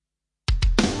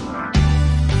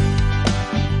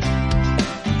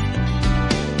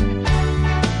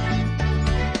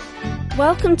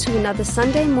Welcome to another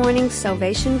Sunday morning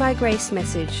Salvation by Grace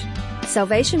message.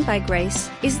 Salvation by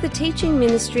Grace is the teaching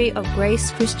ministry of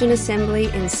Grace Christian Assembly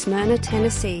in Smyrna,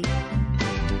 Tennessee.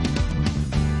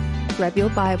 Grab your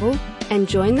Bible and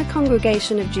join the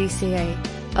congregation of GCA,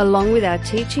 along with our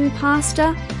teaching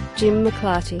pastor, Jim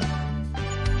McClarty.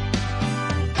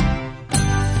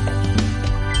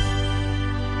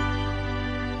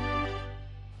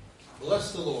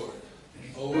 Bless the Lord,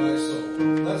 O my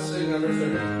soul. Let's sing number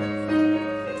 30.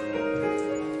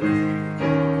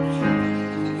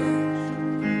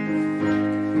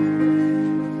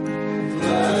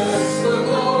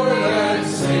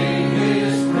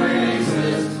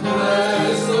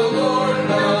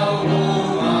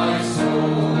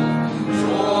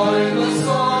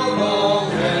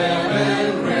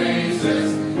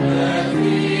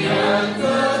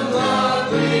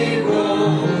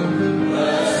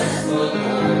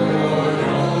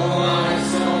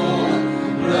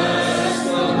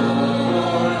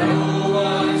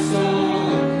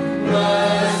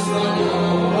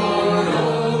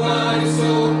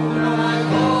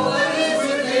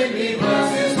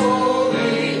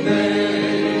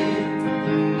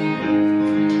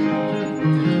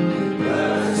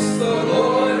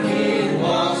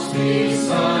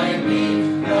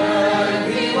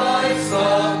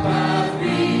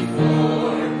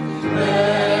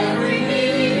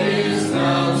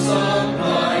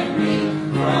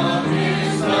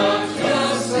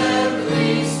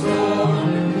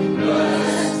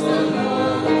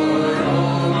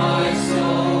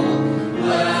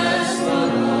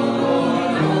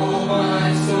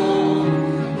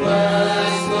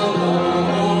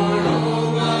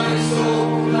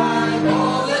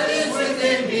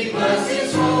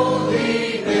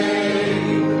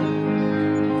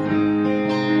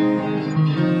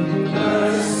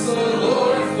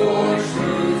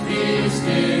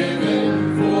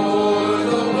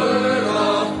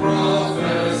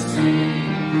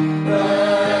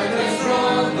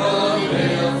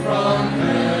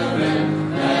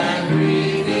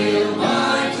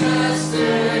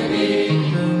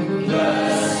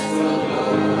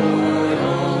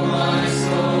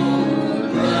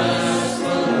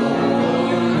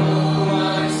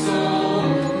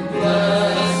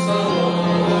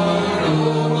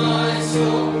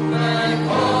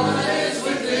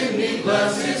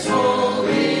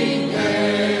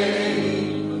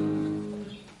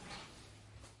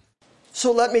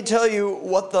 So let me tell you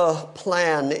what the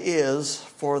plan is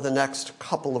for the next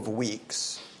couple of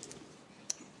weeks.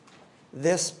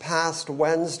 This past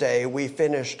Wednesday, we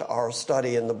finished our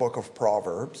study in the book of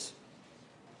Proverbs.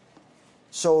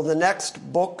 So the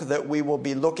next book that we will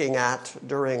be looking at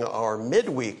during our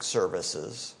midweek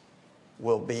services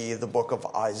will be the book of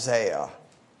Isaiah.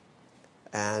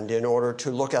 And in order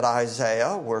to look at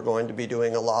Isaiah, we're going to be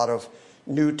doing a lot of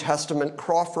New Testament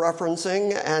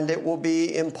cross-referencing, and it will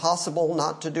be impossible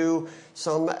not to do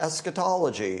some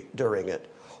eschatology during it.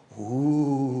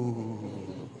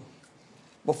 Ooh.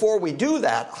 Before we do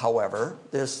that, however,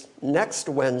 this next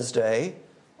Wednesday,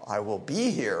 I will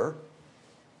be here,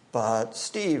 but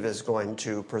Steve is going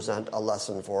to present a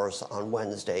lesson for us on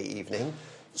Wednesday evening.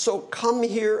 So come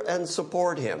here and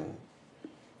support him.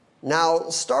 Now,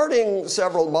 starting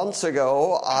several months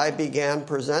ago, I began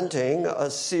presenting a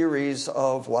series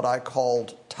of what I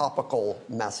called topical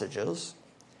messages.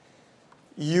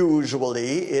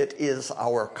 Usually, it is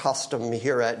our custom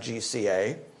here at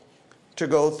GCA to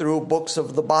go through books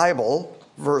of the Bible,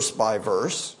 verse by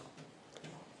verse.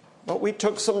 But we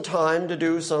took some time to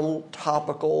do some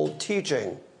topical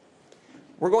teaching.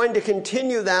 We're going to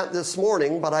continue that this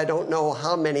morning, but I don't know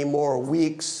how many more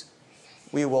weeks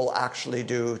we will actually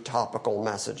do topical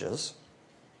messages.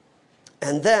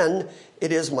 And then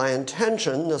it is my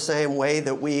intention, the same way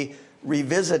that we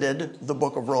revisited the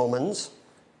book of Romans,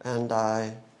 and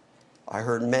I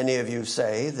heard many of you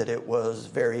say that it was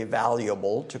very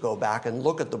valuable to go back and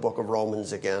look at the book of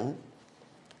Romans again.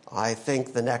 I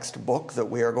think the next book that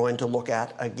we are going to look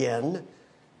at again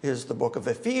is the book of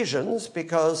Ephesians,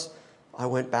 because I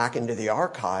went back into the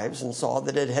archives and saw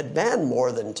that it had been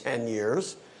more than 10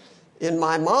 years. In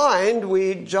my mind,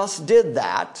 we just did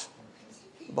that,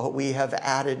 but we have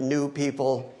added new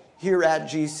people here at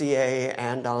GCA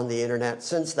and on the internet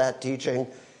since that teaching,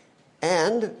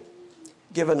 and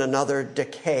given another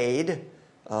decade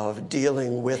of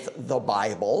dealing with the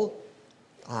Bible,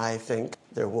 I think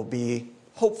there will be,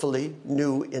 hopefully,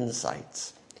 new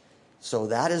insights. So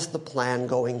that is the plan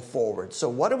going forward. So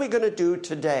what are we going to do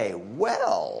today?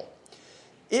 Well,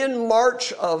 in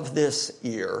March of this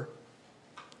year,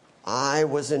 I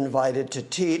was invited to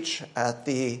teach at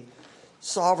the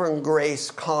Sovereign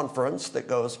Grace Conference that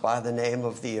goes by the name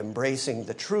of the Embracing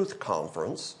the Truth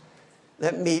Conference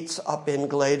that meets up in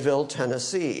Gladeville,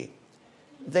 Tennessee.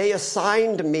 They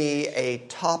assigned me a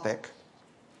topic,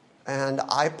 and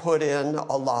I put in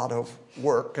a lot of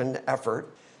work and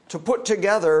effort to put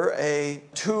together a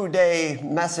 2-day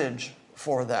message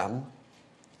for them.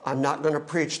 I'm not going to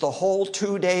preach the whole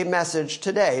 2-day message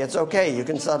today. It's okay, you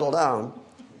can settle down.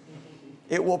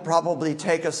 It will probably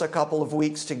take us a couple of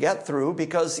weeks to get through,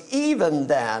 because even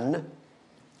then,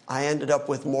 I ended up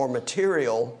with more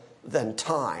material than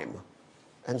time.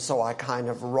 And so I kind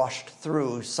of rushed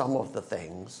through some of the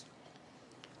things.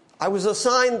 I was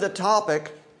assigned the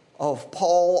topic of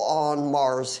Paul on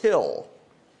Mars Hill,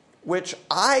 which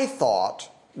I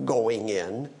thought going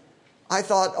in,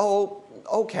 oh,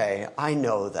 okay, I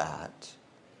know that.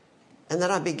 And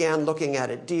then I began looking at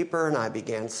it deeper, and I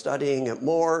began studying it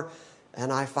more,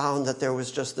 and I found that there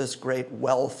was just this great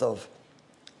wealth of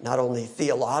not only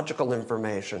theological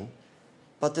information,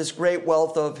 but this great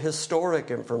wealth of historic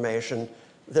information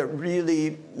that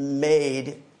really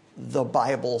made the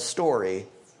Bible story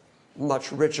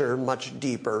much richer, much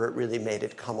deeper. It really made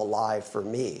it come alive for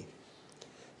me.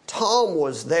 Tom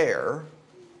was there,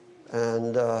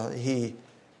 and he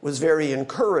was very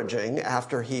encouraging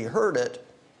after he heard it,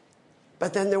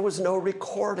 but then there was no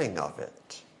recording of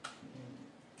it.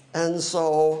 And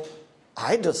so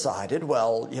I decided,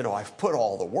 well, I've put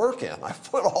all the work in, I've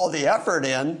put all the effort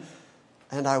in,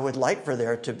 and I would like for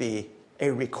there to be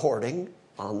a recording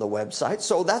on the website.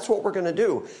 So that's what we're going to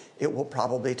do. It will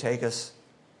probably take us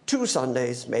 2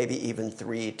 Sundays, maybe even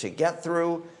 3 to get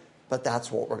through, but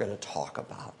that's what we're going to talk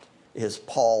about, is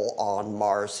Paul on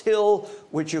Mars Hill,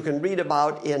 which you can read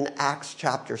about in Acts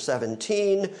chapter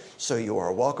 17. So you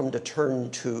are welcome to turn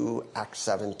to Acts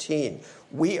 17.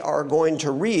 We are going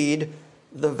to read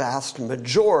the vast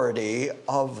majority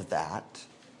of that.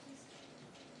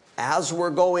 As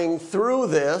we're going through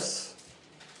this,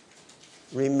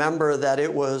 remember that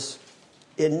it was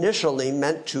initially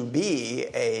meant to be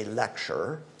a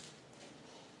lecture,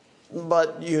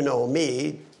 but you know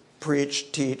me,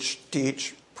 preach, teach,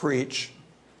 preach.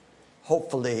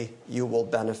 Hopefully you will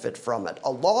benefit from it.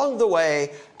 Along the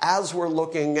way, as we're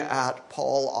looking at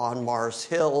Paul on Mars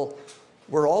Hill,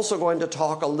 we're also going to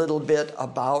talk a little bit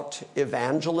about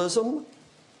evangelism.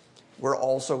 We're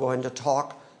also going to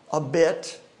talk a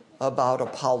bit about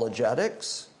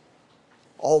apologetics.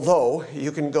 Although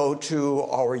you can go to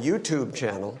our YouTube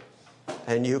channel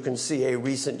and you can see a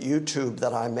recent YouTube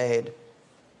that I made,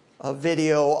 a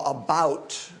video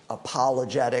about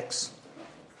apologetics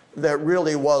that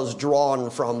really was drawn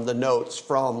from the notes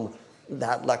from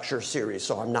that lecture series.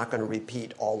 So I'm not going to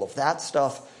repeat all of that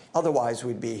stuff. Otherwise,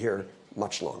 we'd be here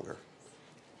much longer.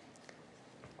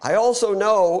 I also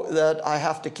know that I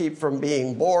have to keep from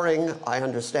being boring. I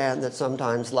understand that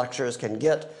sometimes lectures can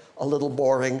get a little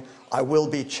boring. I will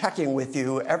be checking with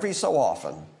you every so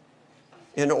often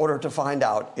in order to find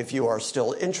out if you are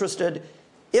still interested.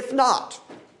 If not,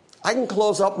 I can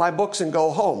close up my books and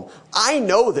go home. I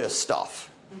know this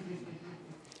stuff.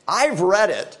 I've read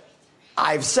it.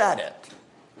 I've said it.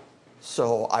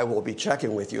 So I will be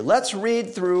checking with you. Let's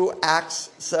read through Acts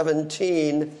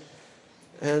 17,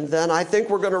 and then I think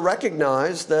we're going to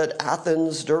recognize that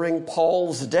Athens during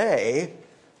Paul's day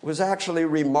was actually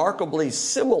remarkably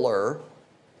similar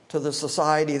to the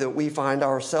society that we find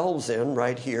ourselves in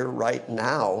right here, right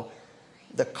now.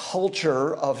 The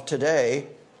culture of today,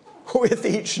 with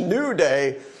each new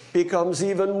day, becomes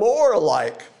even more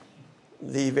like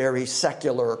the very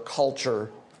secular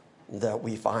culture that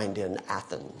we find in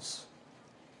Athens.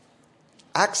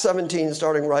 Acts 17,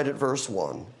 starting right at verse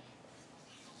 1.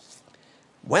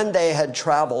 When they had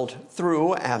traveled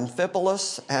through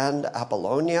Amphipolis and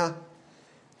Apollonia,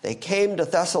 they came to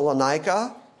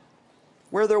Thessalonica,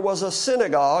 where there was a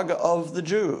synagogue of the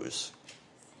Jews.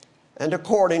 And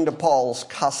according to Paul's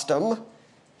custom,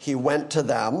 he went to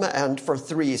them and for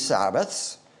 3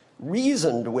 Sabbaths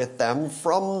reasoned with them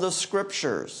from the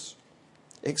Scriptures,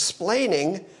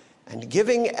 explaining and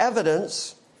giving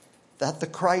evidence that the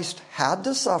Christ had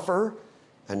to suffer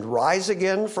and rise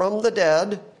again from the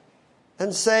dead,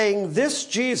 and saying, "This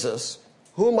Jesus,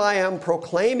 whom I am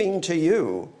proclaiming to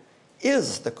you,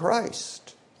 is the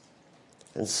Christ."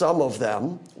 And some of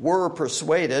them were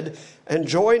persuaded and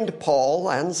joined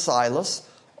Paul and Silas,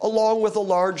 along with a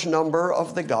large number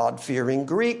of the God-fearing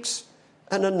Greeks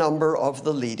and a number of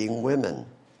the leading women.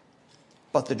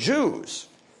 But the Jews,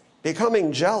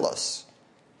 becoming jealous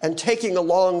and taking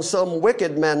along some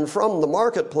wicked men from the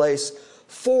marketplace,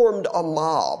 formed a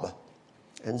mob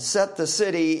and set the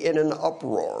city in an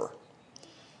uproar.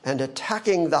 and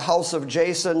attacking the house of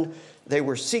Jason, they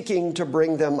were seeking to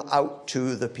bring them out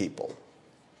to the people.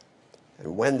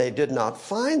 And when they did not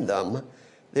find them,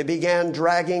 they began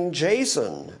dragging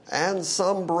Jason and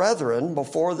some brethren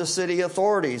before the city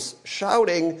authorities,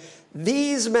 shouting,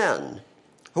 "These men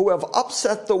who have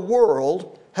upset the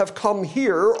world have come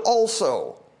here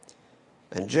also.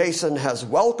 And Jason has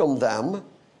welcomed them,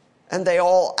 and they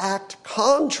all act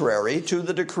contrary to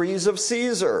the decrees of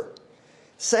Caesar,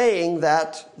 saying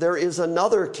that there is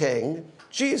another king,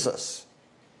 Jesus."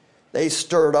 They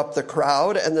stirred up the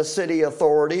crowd and the city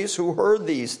authorities who heard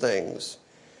these things.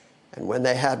 And when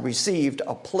they had received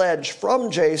a pledge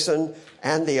from Jason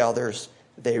and the others,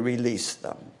 they released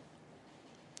them.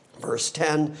 Verse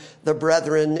 10, the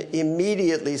brethren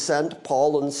immediately sent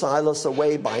Paul and Silas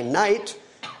away by night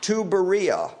to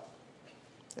Berea.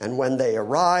 And when they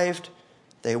arrived,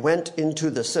 they went into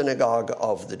the synagogue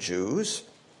of the Jews.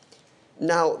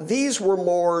 Now, these were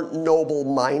more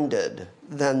noble-minded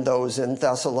than those in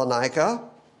Thessalonica,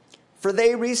 for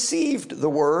they received the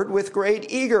word with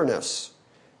great eagerness,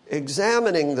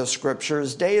 examining the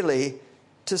scriptures daily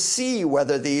to see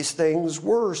whether these things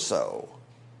were so.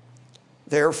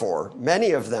 Therefore,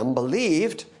 many of them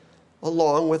believed,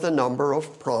 along with a number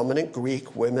of prominent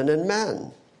Greek women and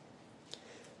men.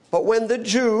 But when the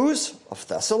Jews of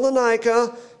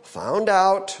Thessalonica found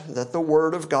out that the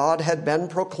word of God had been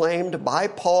proclaimed by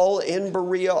Paul in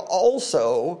Berea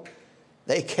also,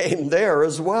 they came there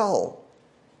as well,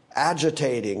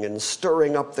 agitating and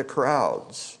stirring up the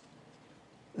crowds.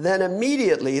 Then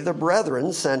immediately the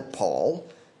brethren sent Paul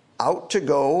out to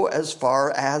go as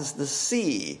far as the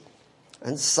sea,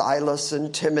 and Silas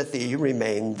and Timothy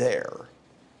remained there.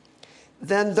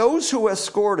 Then those who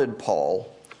escorted Paul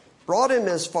brought him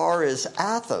as far as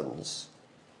Athens,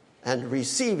 and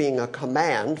receiving a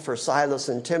command for Silas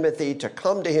and Timothy to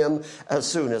come to him as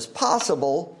soon as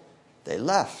possible, they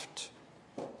left.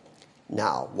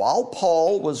 Now, while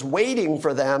Paul was waiting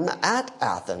for them at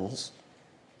Athens,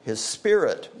 his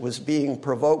spirit was being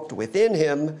provoked within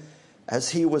him as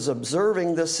he was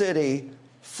observing the city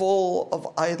full of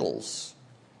idols.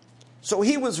 So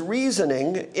he was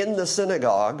reasoning in the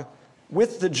synagogue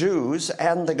with the Jews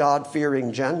and the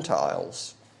God-fearing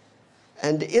Gentiles,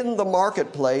 and in the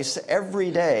marketplace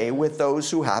every day with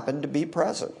those who happened to be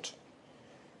present.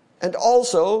 And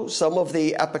also some of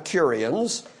the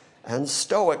Epicureans and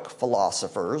Stoic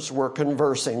philosophers were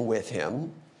conversing with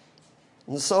him,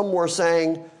 and some were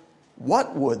saying,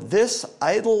 "What would this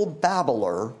idle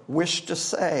babbler wish to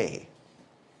say?"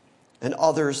 And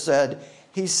others said,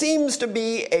 "He seems to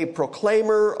be a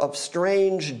proclaimer of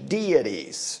strange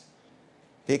deities,"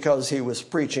 because he was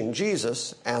preaching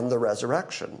Jesus and the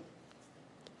resurrection.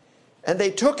 And they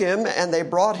took him and they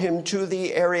brought him to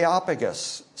the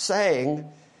Areopagus,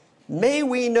 saying, "May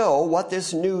we know what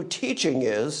this new teaching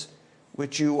is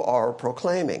which you are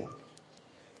proclaiming?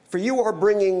 For you are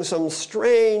bringing some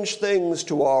strange things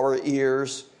to our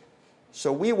ears,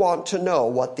 so we want to know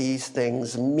what these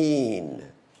things mean."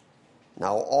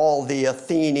 Now all the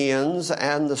Athenians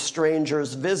and the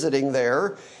strangers visiting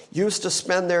there used to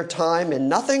spend their time in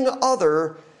nothing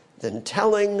other than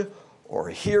telling or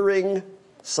hearing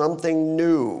something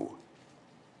new.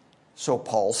 So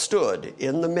Paul stood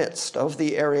in the midst of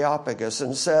the Areopagus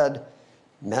and said,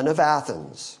 "Men of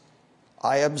Athens,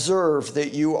 I observe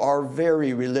that you are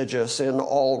very religious in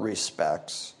all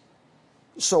respects.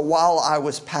 So while I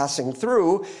was passing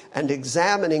through and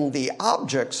examining the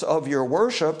objects of your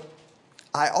worship,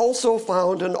 I also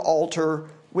found an altar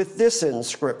with this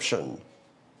inscription,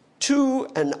 'To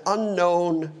an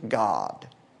unknown God.'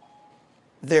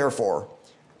 Therefore,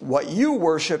 what you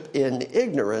worship in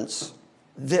ignorance,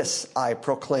 this I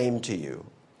proclaim to you.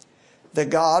 The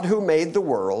God who made the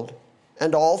world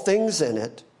and all things in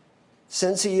it,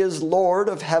 since he is Lord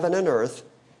of heaven and earth,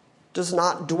 does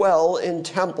not dwell in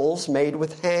temples made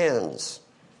with hands,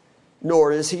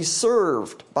 nor is he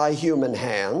served by human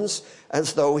hands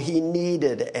as though he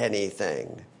needed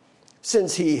anything,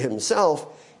 since he himself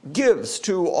gives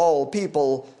to all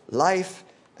people life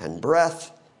and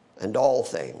breath and all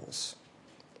things.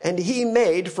 And he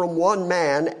made from one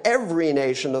man every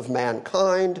nation of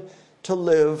mankind to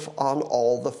live on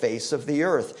all the face of the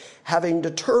earth, having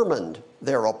determined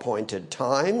their appointed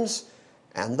times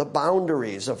and the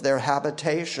boundaries of their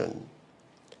habitation,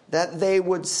 that they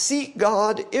would seek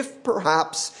God if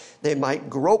perhaps they might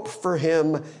grope for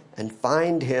him and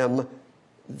find him,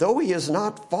 though he is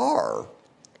not far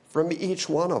from each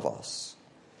one of us.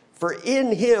 For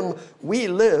in him we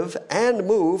live and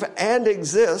move and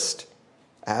exist,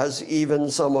 as even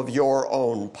some of your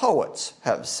own poets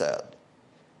have said.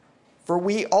 For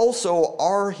we also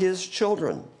are his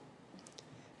children.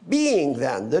 Being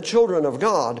then the children of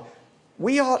God,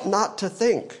 we ought not to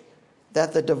think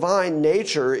that the divine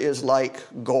nature is like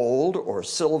gold or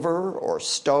silver or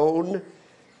stone,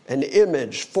 an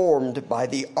image formed by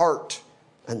the art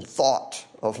and thought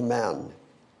of men.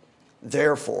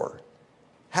 Therefore,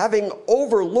 having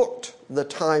overlooked the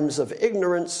times of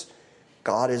ignorance,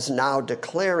 God is now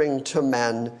declaring to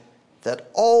men that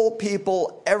all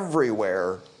people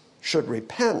everywhere should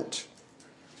repent,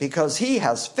 because he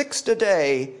has fixed a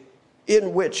day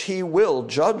in which he will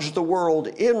judge the world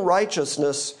in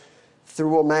righteousness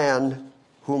through a man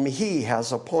whom he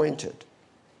has appointed,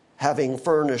 having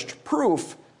furnished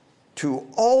proof to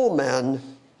all men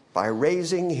by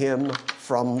raising him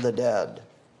from the dead.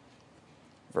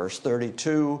 Verse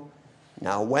 32,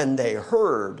 now when they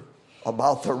heard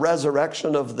about the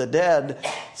resurrection of the dead,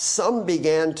 some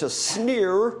began to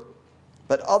sneer,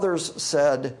 but others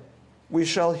said, we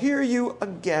shall hear you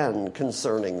again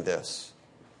concerning this.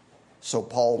 So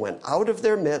Paul went out of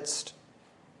their midst,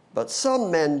 but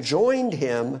some men joined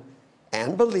him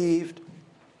and believed,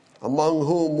 among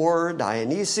whom were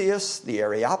Dionysius the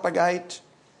Areopagite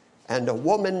and a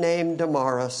woman named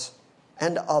Damaris,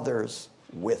 and others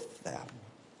with them.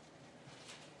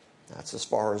 That's as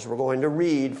far as we're going to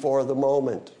read for the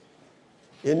moment.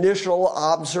 Initial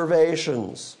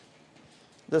observations.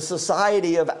 The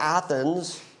society of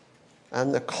Athens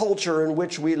and the culture in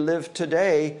which we live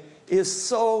today is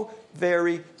so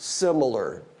very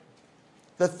similar.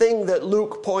 The thing that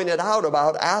Luke pointed out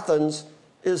about Athens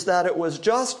is that it was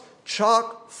just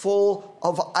chock full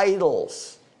of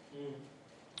idols.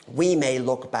 We may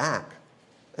look back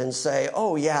and say,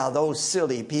 oh yeah, those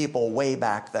silly people way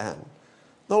back then.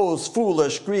 Those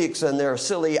foolish Greeks and their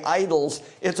silly idols.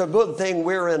 It's a good thing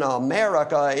we're in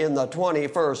America in the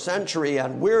 21st century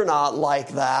and we're not like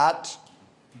that.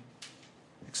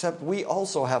 Except we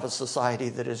also have a society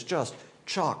that is just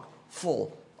chock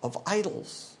full of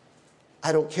idols.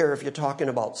 I don't care if you're talking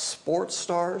about sports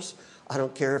stars. I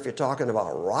don't care if you're talking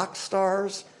about rock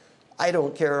stars. I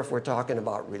don't care if we're talking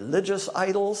about religious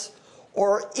idols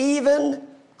or even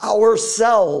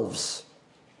ourselves.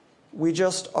 We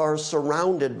just are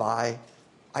surrounded by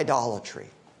idolatry.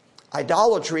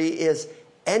 Idolatry is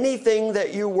anything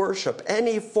that you worship,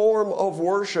 any form of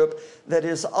worship that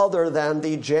is other than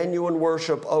the genuine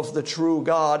worship of the true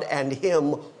God and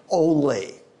Him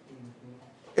only.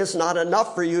 It's not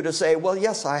enough for you to say, well,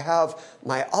 yes, I have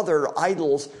my other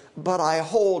idols, but I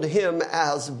hold Him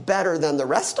as better than the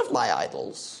rest of my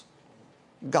idols.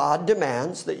 God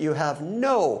demands that you have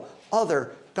no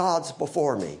other gods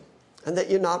before me, and that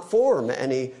you not form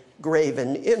any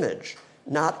graven image.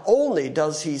 Not only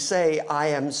does he say, I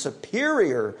am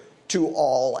superior to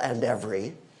all and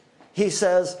every, he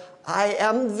says, I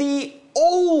am the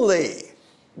only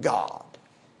God.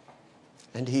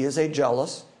 And he is a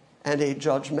jealous and a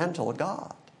judgmental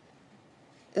God.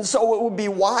 And so it would be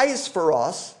wise for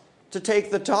us to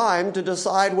take the time to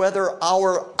decide whether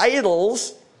our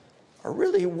idols are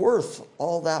really worth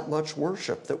all that much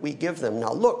worship that we give them.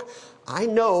 Now look, I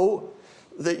know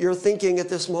that you're thinking at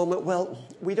this moment, well,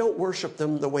 we don't worship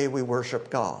them the way we worship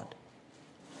God.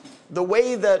 The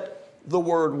way that the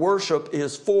word worship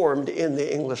is formed in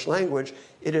the English language,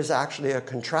 it is actually a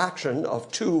contraction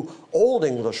of two Old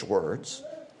English words,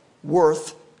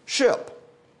 worth-ship.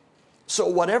 So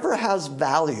whatever has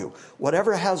value,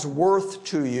 whatever has worth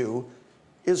to you,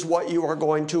 is what you are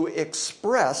going to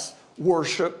express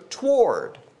worship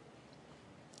toward.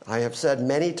 I have said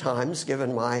many times,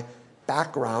 given my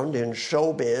background in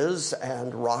showbiz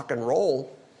and rock and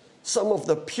roll, some of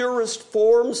the purest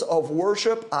forms of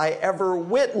worship I ever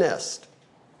witnessed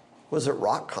was at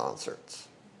rock concerts,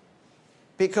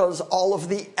 because all of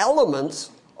the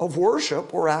elements of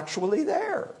worship were actually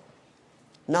there.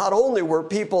 Not only were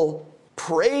people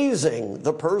praising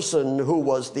the person who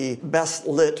was the best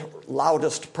lit,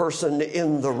 loudest person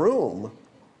in the room,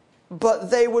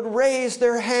 but they would raise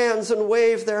their hands and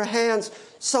wave their hands.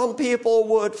 Some people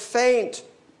would faint,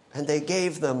 and they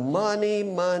gave them money,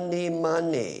 money,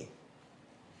 money.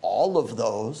 All of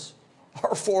those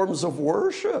are forms of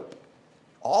worship.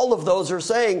 All of those are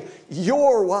saying,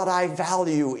 you're what I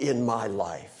value in my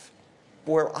life,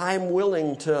 where I'm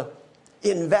willing to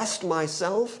invest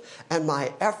myself and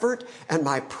my effort and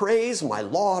my praise, my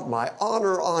laud, my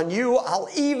honor on you. I'll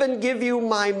even give you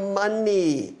my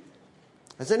money.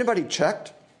 Has anybody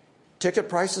checked ticket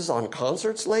prices on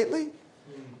concerts lately?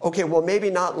 Okay, well, maybe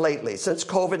not lately. Since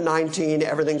COVID-19,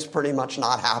 everything's pretty much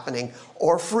not happening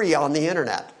or free on the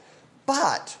internet.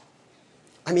 But,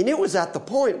 I mean, it was at the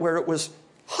point where it was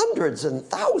hundreds and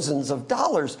thousands of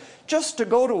dollars just to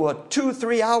go to a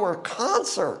 2-3 hour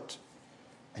concert.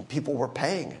 And people were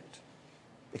paying it.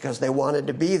 because they wanted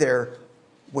to be there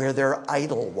where their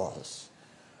idol was.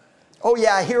 Oh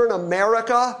yeah, here in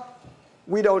America,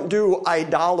 we don't do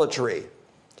idolatry,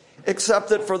 except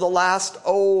that for the last,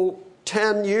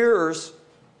 10 years,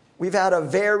 we've had a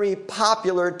very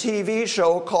popular TV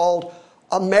show called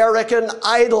American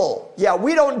Idol. Yeah,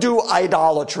 we don't do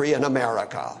idolatry in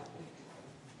America.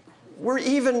 We're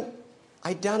even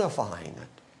identifying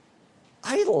it.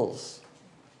 Idols.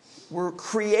 We're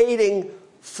creating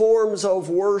forms of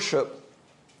worship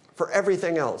for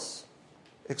everything else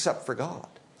except for God.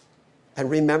 And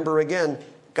remember again,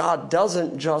 God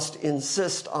doesn't just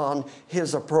insist on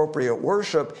his appropriate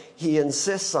worship, he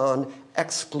insists on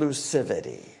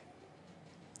exclusivity.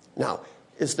 Now,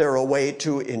 is there a way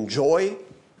to enjoy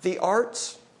the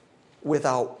arts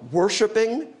without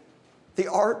worshiping the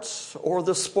arts or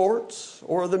the sports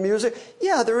or the music?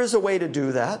 Yeah, there is a way to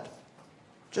do that.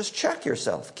 Just check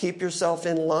yourself. Keep yourself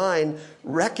in line.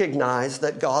 Recognize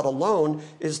that God alone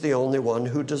is the only one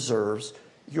who deserves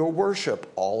your worship.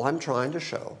 All I'm trying to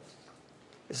show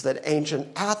is that ancient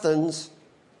Athens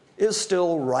is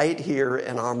still right here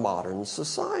in our modern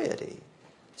society.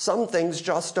 Some things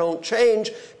just don't change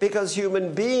because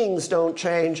human beings don't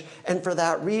change. And for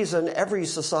that reason, every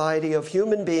society of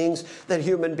human beings that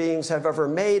human beings have ever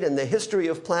made in the history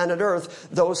of planet Earth,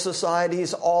 those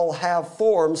societies all have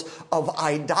forms of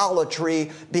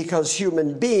idolatry because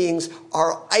human beings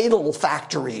are idol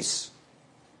factories.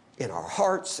 In our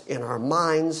hearts, in our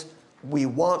minds, we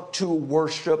want to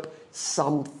worship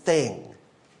something.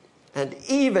 And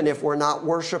even if we're not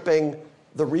worshiping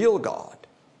the real God,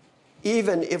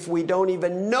 even if we don't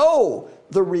even know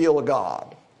the real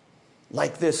God,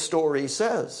 like this story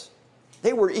says,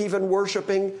 they were even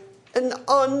worshiping an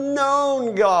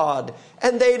unknown God,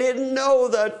 and they didn't know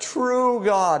the true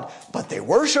God, but they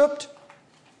worshiped.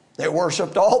 They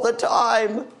worshiped all the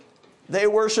time. They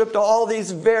worshiped all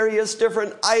these various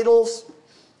different idols.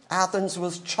 Athens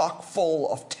was chock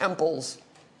full of temples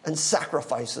and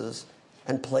sacrifices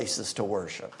and places to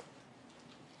worship.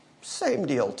 Same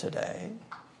deal today.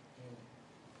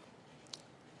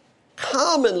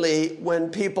 Commonly, when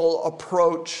people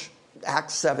approach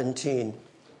Acts 17,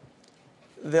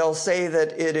 they'll say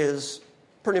that it is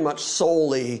pretty much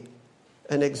solely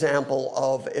an example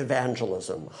of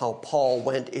evangelism, how Paul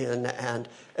went in and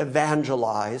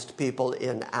evangelized people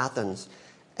in Athens.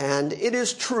 And it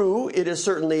is true, it is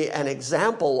certainly an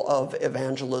example of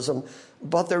evangelism,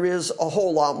 but there is a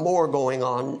whole lot more going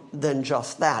on than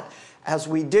just that. As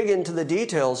we dig into the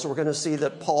details, we're going to see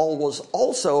that Paul was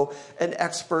also an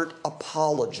expert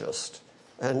apologist.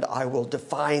 And I will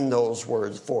define those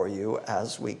words for you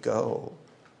as we go.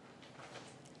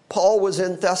 Paul was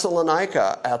in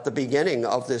Thessalonica at the beginning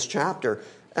of this chapter,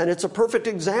 and it's a perfect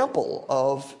example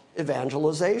of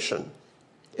evangelization.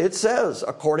 It says,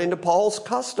 according to Paul's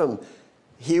custom,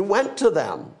 he went to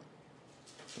them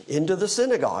into the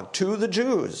synagogue, to the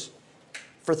Jews.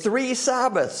 For 3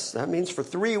 Sabbaths, that means for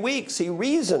 3 weeks, he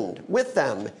reasoned with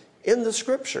them in the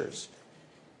Scriptures.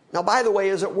 Now, by the way,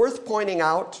 is it worth pointing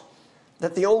out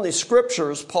that the only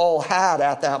Scriptures Paul had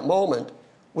at that moment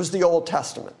was the Old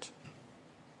Testament?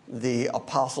 The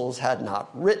apostles had not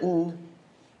written.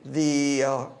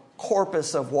 The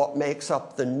corpus of what makes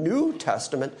up the New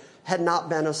Testament had not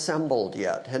been assembled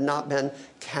yet, had not been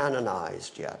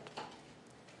canonized yet.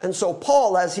 And so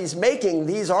Paul, as he's making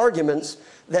these arguments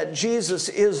that Jesus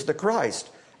is the Christ,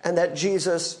 and that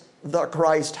Jesus, the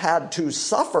Christ, had to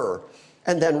suffer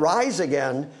and then rise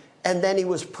again, and then he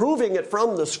was proving it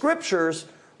from the Scriptures,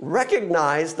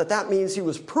 recognized that that means he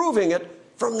was proving it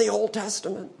from the Old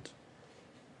Testament.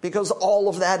 Because all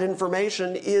of that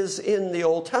information is in the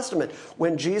Old Testament.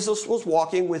 When Jesus was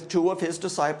walking with 2 of his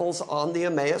disciples on the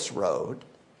Emmaus Road,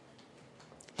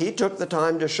 he took the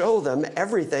time to show them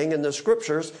everything in the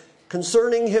Scriptures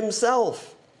concerning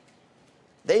himself.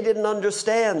 They didn't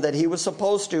understand that he was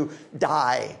supposed to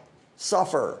die,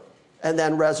 suffer, and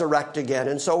then resurrect again.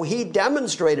 And so he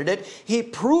demonstrated it. He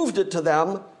proved it to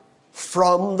them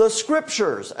from the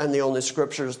Scriptures. And the only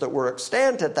Scriptures that were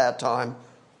extant at that time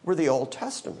were the Old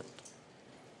Testament.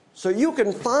 So you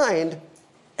can find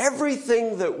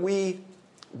everything that we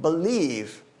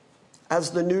believe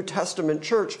as the New Testament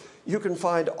church, you can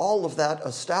find all of that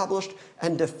established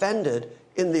and defended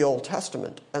in the Old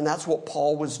Testament. And that's what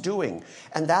Paul was doing.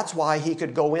 And that's why he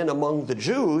could go in among the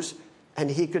Jews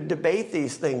and he could debate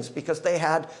these things, because they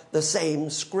had the same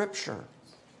Scripture.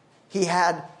 He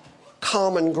had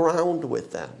common ground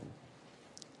with them.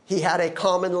 He had a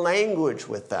common language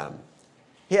with them.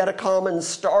 He had a common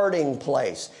starting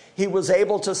place. He was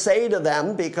able to say to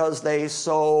them, because they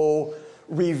so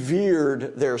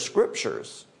revered their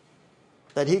Scriptures,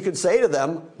 that he could say to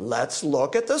them, let's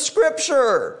look at the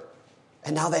scripture.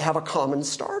 And now they have a common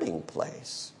starting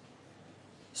place.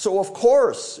 So of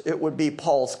course it would be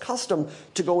Paul's custom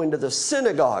to go into the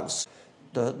synagogues.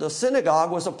 The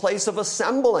synagogue was a place of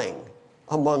assembling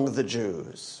among the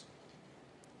Jews.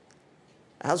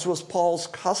 As was Paul's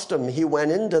custom, he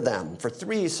went into them for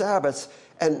 3 Sabbaths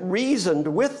and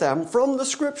reasoned with them from the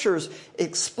scriptures,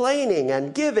 explaining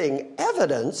and giving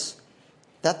evidence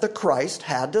that the Christ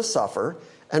had to suffer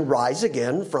and rise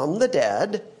again from the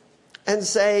dead, and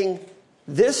saying,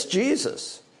 this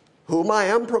Jesus, whom I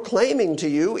am proclaiming to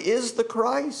you, is the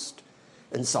Christ.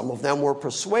 And some of them were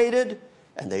persuaded,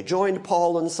 and they joined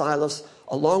Paul and Silas,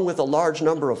 along with a large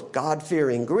number of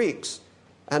God-fearing Greeks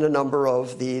and a number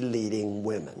of the leading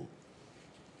women.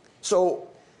 So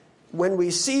when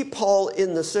we see Paul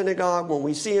in the synagogue, when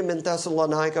we see him in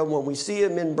Thessalonica, when we see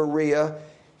him in Berea,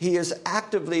 he is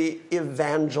actively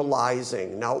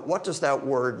evangelizing. Now, what does that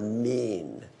word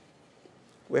mean?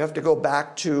 We have to go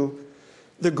back to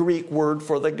the Greek word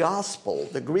for the gospel.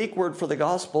 The Greek word for the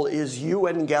gospel is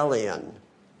euangelion.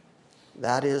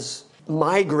 That is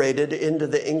migrated into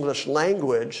the English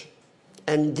language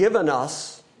and given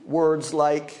us words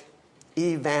like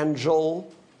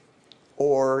evangel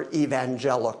or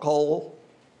evangelical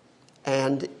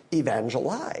and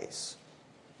evangelize.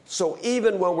 So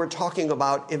even when we're talking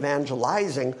about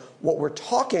evangelizing, what we're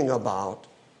talking about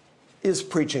is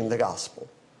preaching the gospel,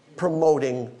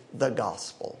 promoting the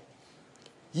gospel.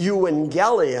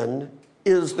 Euangelion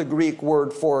is the Greek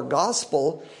word for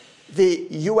gospel. The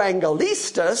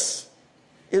euangelistus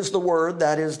is the word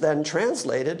that is then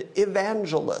translated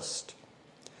evangelist.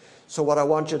 So what I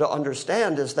want you to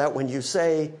understand is that when you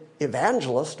say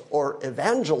evangelist or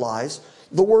evangelize,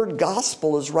 the word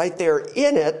gospel is right there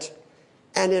in it.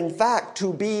 And in fact,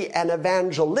 to be an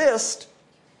evangelist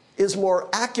is more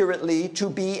accurately to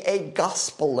be a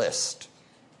gospelist,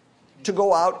 to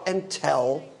go out and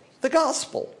tell the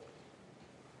gospel.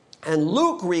 And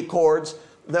Luke records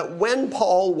that when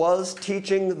Paul was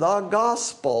teaching the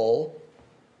gospel,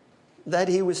 that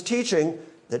he was teaching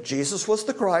that Jesus was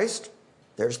the Christ.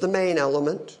 There's the main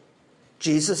element.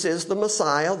 Jesus is the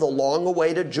Messiah, the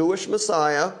long-awaited Jewish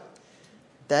Messiah,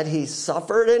 that he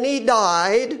suffered and he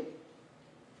died,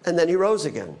 and then he rose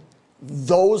again.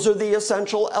 Those are the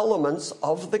essential elements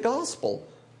of the gospel.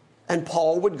 And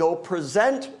Paul would go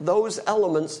present those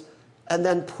elements and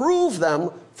then prove them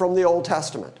from the Old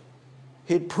Testament.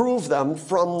 He'd prove them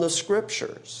from the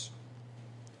scriptures.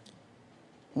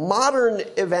 Modern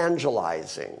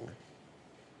evangelizing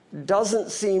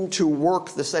doesn't seem to work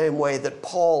the same way that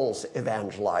Paul's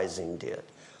evangelizing did.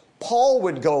 Paul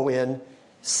would go in,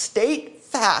 state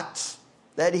facts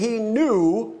that he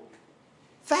knew.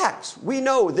 Facts. We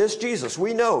know this Jesus.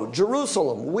 We know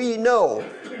Jerusalem. We know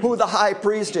who the high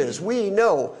priest is. We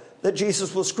know that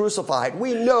Jesus was crucified.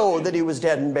 We know that he was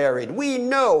dead and buried. We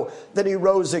know that he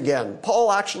rose again.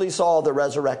 Paul actually saw the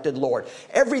resurrected Lord.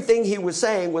 Everything he was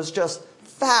saying was just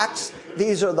facts.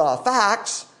 These are the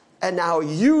facts. And now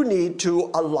you need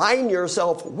to align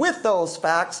yourself with those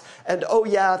facts. And oh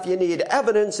yeah, if you need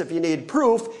evidence, if you need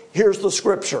proof, here's the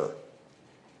scripture.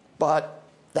 But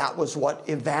that was what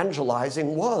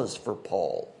evangelizing was for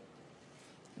Paul.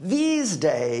 These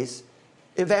days,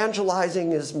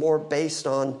 evangelizing is more based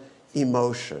on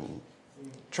emotion,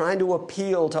 trying to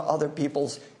appeal to other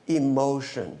people's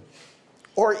emotion,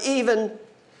 or even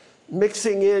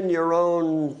mixing in your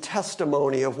own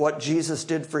testimony of what Jesus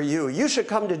did for you. You should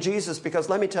come to Jesus because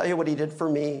let me tell you what he did for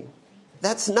me.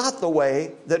 That's not the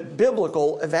way that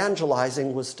biblical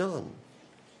evangelizing was done.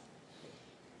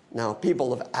 Now,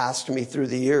 people have asked me through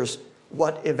the years,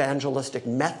 what evangelistic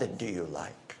method do you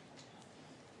like?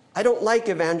 I don't like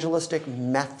evangelistic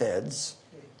methods,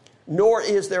 nor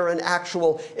is there an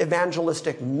actual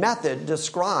evangelistic method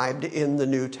described in the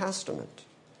New Testament.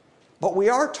 But we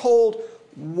are told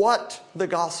what the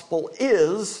gospel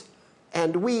is,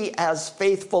 and we as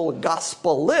faithful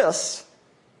gospelists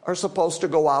are supposed to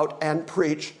go out and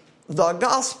preach the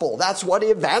gospel. That's what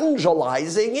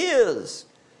evangelizing is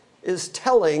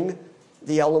telling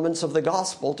the elements of the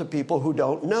gospel to people who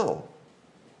don't know,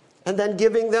 and then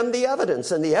giving them the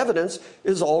evidence. And the evidence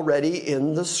is already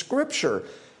in the scripture.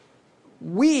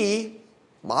 We,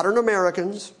 modern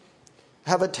Americans,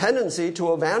 have a tendency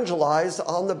to evangelize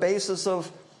on the basis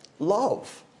of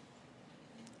love.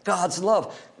 God's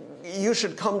love. You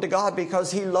should come to God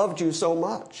because he loved you so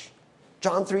much.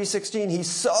 John 3:16, he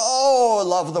so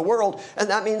loved the world, and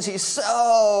that means he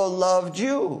so loved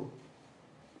you.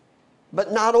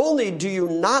 But not only do you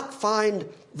not find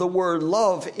the word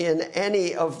love in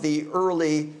any of the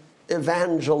early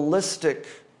evangelistic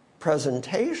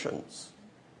presentations,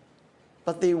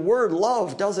 But the word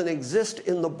love doesn't exist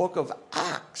in the book of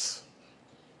Acts.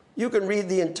 You can read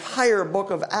the entire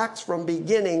book of Acts from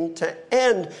beginning to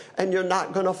end, and you're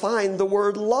not going to find the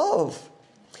word love.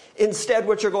 Instead,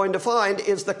 what you're going to find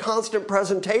is the constant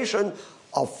presentation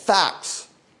of facts.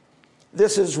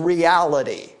 This is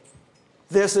reality.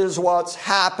 This is what's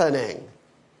happening.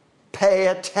 Pay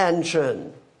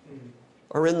attention.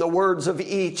 Or in the words of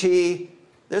E.T.,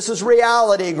 this is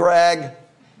reality, Greg.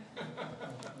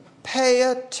 Pay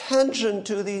attention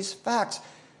to these facts.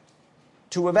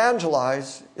 To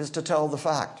evangelize is to tell the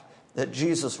fact that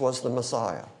Jesus was the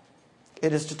Messiah.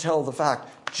 It is to tell the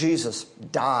fact Jesus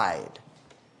died.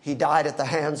 He died at the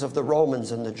hands of the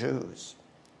Romans and the Jews.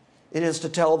 It is to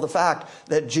tell the fact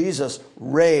that Jesus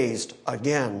raised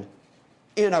again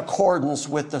in accordance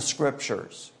with the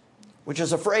Scriptures, which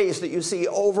is a phrase that you see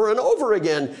over and over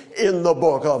again in the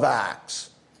book of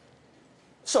Acts.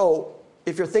 So,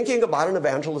 if you're thinking about an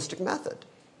evangelistic method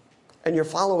and you're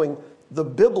following the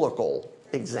biblical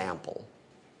example,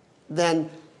 then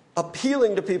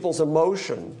appealing to people's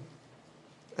emotion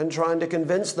and trying to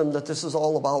convince them that this is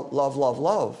all about love, love,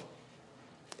 love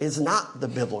is not the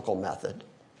biblical method.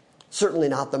 Certainly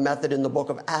not the method in the book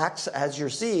of Acts as you're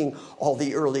seeing all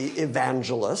the early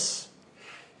evangelists.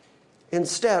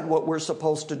 Instead, what we're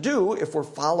supposed to do, if we're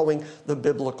following the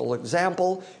biblical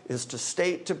example, is to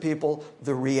state to people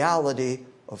the reality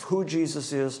of who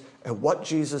Jesus is and what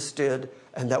Jesus did,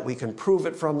 and that we can prove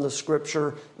it from the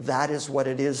Scripture. That is what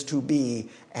it is to be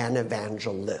an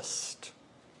evangelist.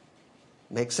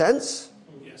 Make sense?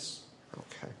 Yes.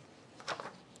 Okay.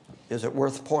 Is it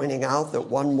worth pointing out that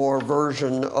one more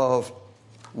version of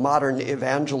modern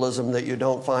evangelism that you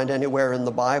don't find anywhere in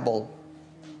the Bible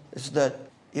is that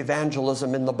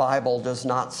evangelism in the Bible does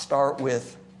not start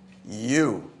with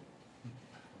you.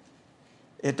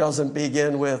 It doesn't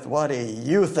begin with, what do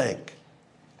you think?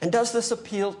 And does this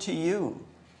appeal to you?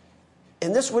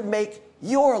 And this would make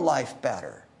your life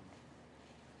better.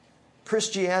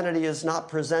 Christianity is not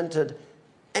presented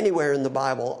anywhere in the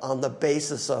Bible on the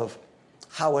basis of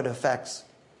how it affects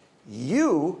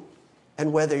you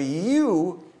and whether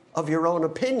you, of your own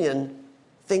opinion,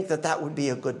 think that that would be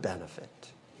a good benefit.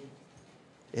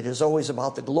 It is always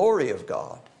about the glory of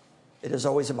God. It is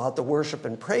always about the worship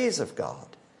and praise of God.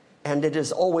 And it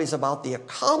is always about the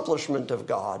accomplishment of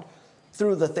God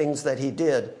through the things that he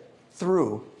did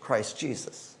through Christ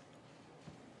Jesus.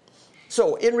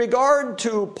 So in regard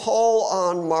to Paul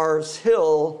on Mars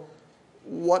Hill,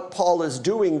 what Paul is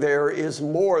doing there is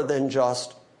more than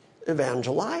just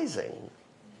evangelizing.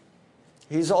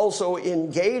 He's also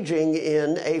engaging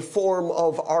in a form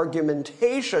of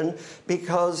argumentation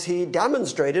because he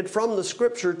demonstrated from the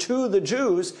Scripture to the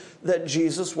Jews that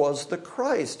Jesus was the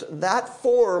Christ. That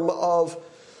form of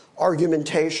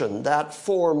argumentation, that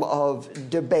form of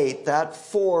debate, that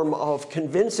form of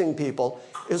convincing people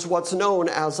is what's known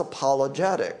as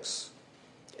apologetics.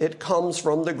 It comes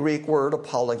from the Greek word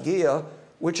apologia,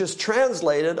 which is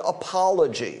translated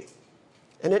apology.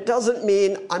 And it doesn't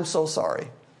mean, I'm so sorry.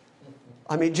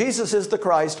 I mean, Jesus is the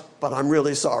Christ, but I'm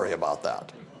really sorry about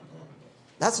that.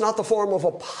 That's not the form of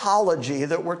apology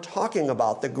that we're talking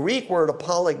about. The Greek word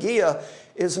apologia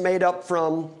is made up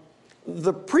from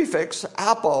the prefix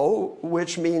apo,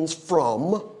 which means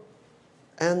from,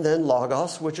 and then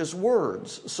logos, which is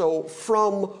words. So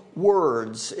from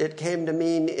words, it came to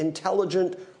mean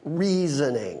intelligent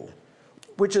reasoning,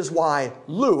 which is why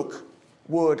Luke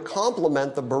would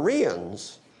compliment the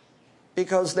Bereans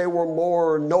because they were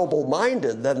more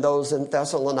noble-minded than those in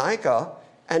Thessalonica.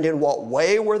 And in what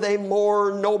way were they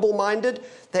more noble-minded?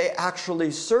 They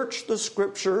actually searched the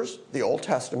Scriptures, the Old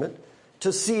Testament,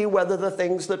 to see whether the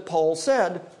things that Paul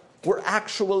said were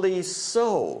actually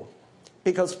so.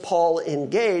 Because Paul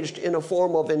engaged in a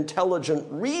form of intelligent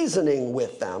reasoning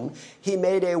with them, he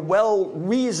made a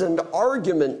well-reasoned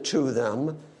argument to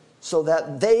them so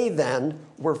that they then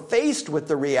were faced with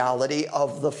the reality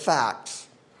of the facts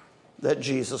that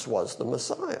Jesus was the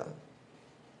Messiah.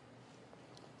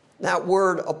 That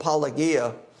word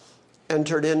apologia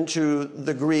entered into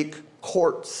the Greek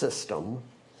court system.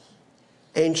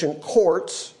 Ancient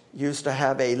courts used to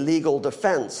have a legal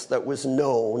defense that was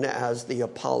known as the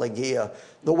apologia.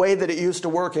 The way that it used to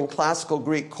work in classical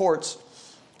Greek courts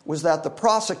was that the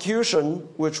prosecution,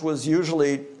 which was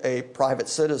usually a private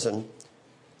citizen,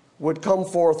 would come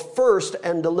forth first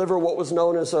and deliver what was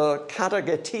known as a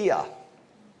katagetia,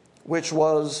 which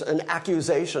was an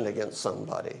accusation against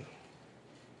somebody.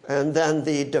 And then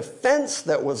the defense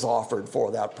that was offered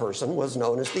for that person was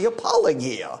known as the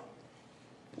apologia.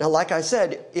 Now, like I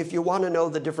said, if you want to know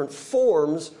the different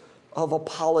forms of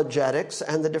apologetics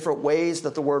and the different ways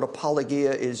that the word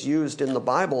apologia is used in the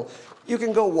Bible, you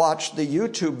can go watch the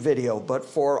YouTube video. But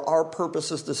for our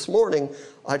purposes this morning,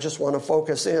 I just want to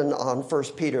focus in on 1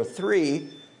 Peter 3,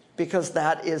 because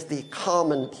that is the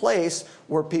common place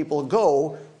where people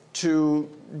go to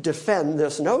defend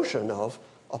this notion of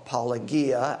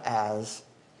apologia as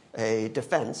a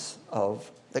defense of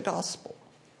the gospel.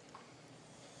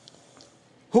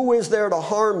 Who is there to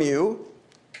harm you,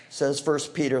 says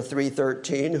 1 Peter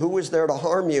 3:13, who is there to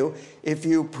harm you if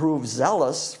you prove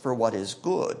zealous for what is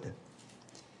good?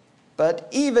 But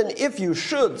even if you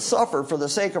should suffer for the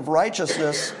sake of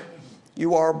righteousness,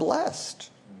 you are blessed.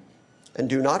 And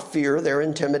do not fear their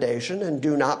intimidation, and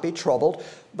do not be troubled,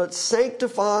 but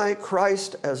sanctify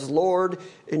Christ as Lord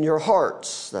in your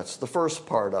hearts. That's the first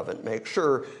part of it. Make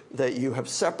sure that you have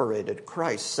separated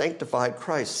Christ, sanctified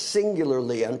Christ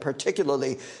singularly and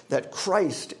particularly, that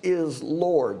Christ is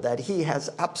Lord, that he has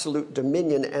absolute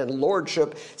dominion and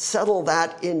lordship. Settle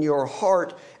that in your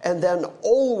heart, and then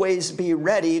always be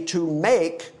ready to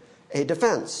make a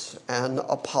defense, an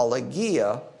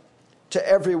apologia, to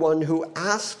everyone who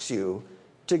asks you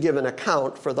to give an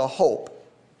account for the hope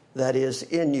that is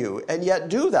in you. And yet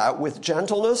do that with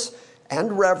gentleness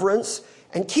and reverence,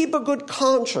 and keep a good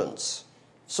conscience,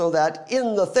 so that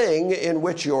in the thing in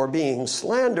which you're being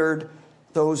slandered,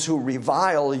 those who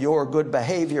revile your good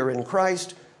behavior in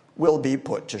Christ will be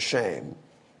put to shame.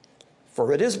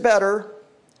 For it is better,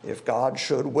 if God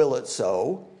should will it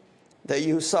so, that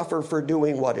you suffer for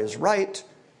doing what is right,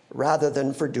 rather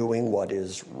than for doing what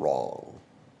is wrong.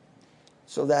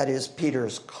 So that is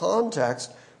Peter's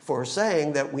context for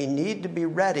saying that we need to be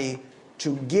ready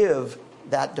to give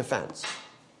that defense.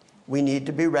 We need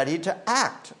to be ready to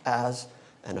act as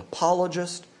an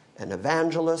apologist, an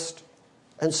evangelist,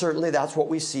 and certainly that's what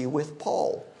we see with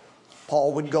Paul.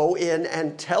 Paul would go in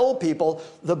and tell people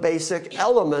the basic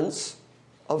elements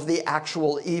of the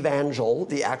actual evangel,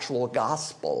 the actual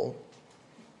gospel,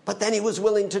 but then he was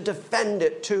willing to defend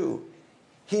it too.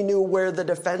 He knew where the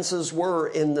defenses were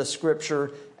in the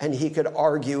scripture, and he could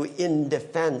argue in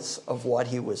defense of what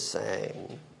he was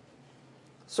saying.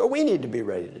 So we need to be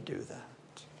ready to do that.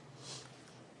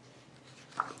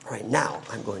 All right, now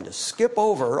I'm going to skip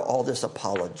over all this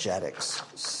apologetics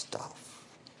stuff.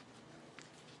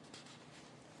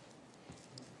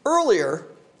 Earlier,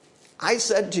 I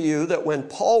said to you that when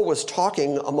Paul was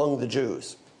talking among the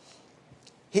Jews,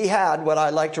 he had what I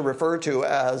like to refer to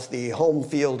as the home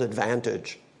field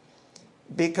advantage,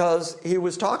 because he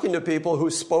was talking to people who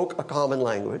spoke a common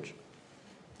language,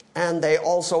 and they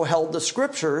also held the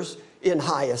scriptures in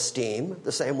high esteem,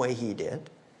 the same way he did.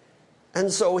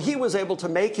 And so he was able to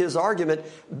make his argument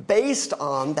based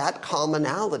on that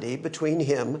commonality between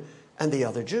him and the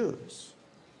other Jews.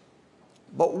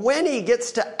 But when he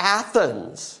gets to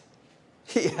Athens,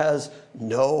 he has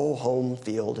no home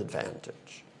field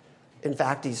advantage. In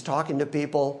fact, he's talking to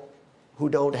people who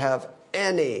don't have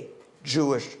any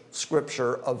Jewish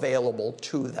scripture available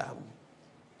to them.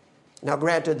 Now,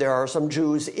 granted, there are some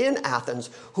Jews in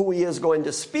Athens who he is going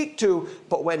to speak to,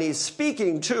 but when he's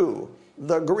speaking to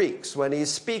the Greeks, when he's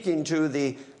speaking to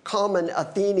the common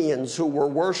Athenians who were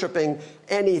worshiping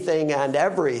anything and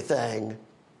everything,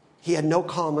 he had no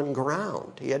common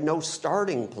ground. He had no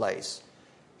starting place.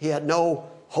 He had no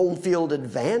home field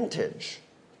advantage,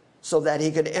 so that he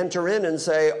could enter in and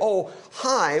say, oh,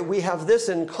 hi, we have this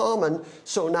in common,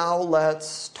 so now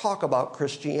let's talk about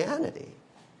Christianity.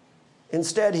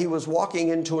 Instead, he was walking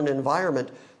into an environment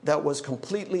that was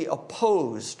completely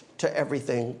opposed to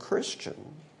everything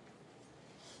Christian.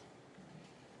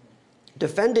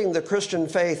 Defending the Christian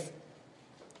faith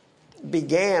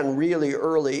began really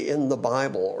early in the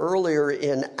Bible. Earlier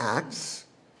in Acts,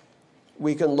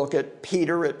 we can look at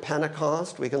Peter at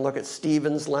Pentecost. We can look at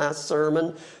Stephen's last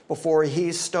sermon before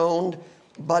he's stoned.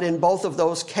 But in both of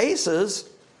those cases,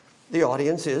 the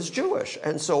audience is Jewish.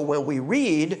 And so when we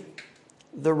read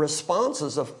the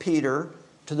responses of Peter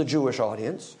to the Jewish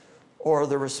audience, or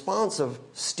the response of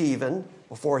Stephen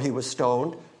before he was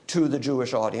stoned to the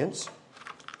Jewish audience,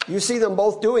 you see them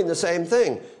both doing the same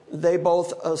thing. They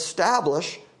both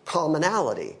establish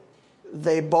commonality.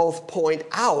 They both point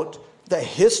out the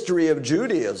history of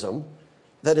Judaism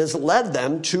that has led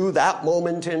them to that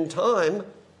moment in time,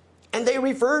 and they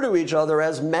refer to each other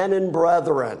as men and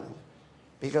brethren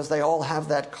because they all have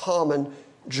that common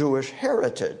Jewish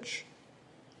heritage.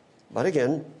 But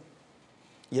again,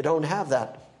 you don't have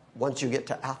that once you get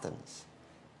to Athens.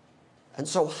 And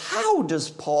so how does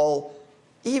Paul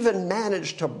even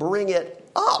manage to bring it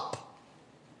up?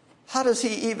 How does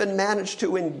he even manage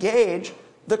to engage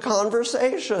the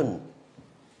conversation?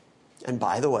 And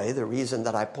by the way, the reason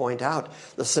that I point out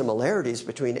the similarities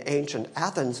between ancient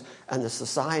Athens and the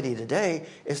society today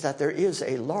is that there is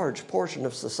a large portion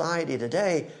of society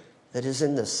today that is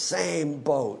in the same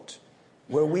boat,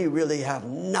 where we really have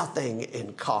nothing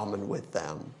in common with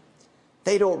them.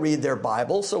 They don't read their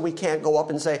Bible, so we can't go up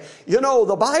and say, you know,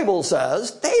 the Bible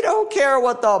says. They don't care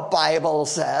what the Bible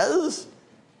says.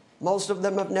 Most of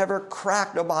them have never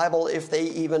cracked a Bible if they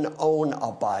even own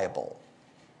a Bible.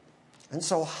 And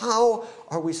so how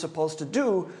are we supposed to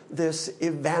do this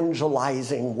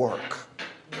evangelizing work?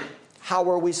 How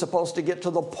are we supposed to get to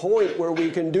the point where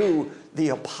we can do the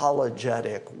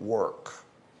apologetic work?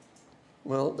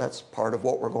 Well, that's part of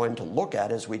what we're going to look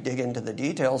at as we dig into the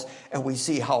details and we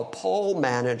see how Paul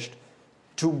managed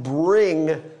to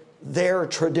bring their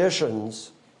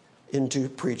traditions into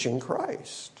preaching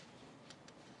Christ.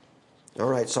 All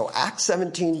right, so Acts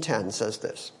 17:10 says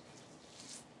this.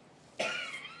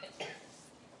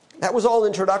 That was all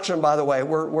introduction, by the way.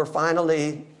 We're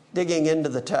finally digging into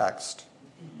the text.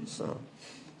 So,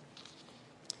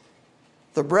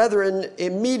 the brethren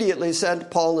immediately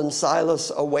sent Paul and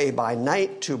Silas away by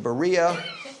night to Berea,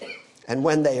 and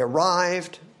when they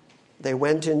arrived, they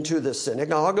went into the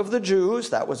synagogue of the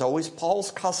Jews. That was always Paul's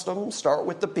custom. Start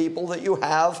with the people that you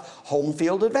have home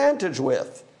field advantage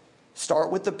with.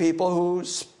 Start with the people who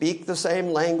speak the same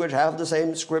language, have the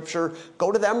same scripture.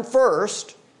 Go to them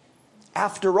first.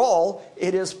 After all,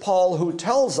 it is Paul who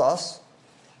tells us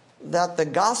that the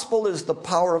gospel is the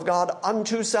power of God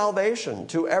unto salvation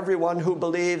to everyone who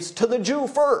believes, to the Jew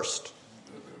first,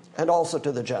 and also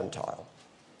to the Gentile.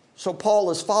 So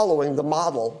Paul is following the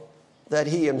model that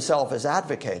he himself has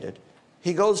advocated.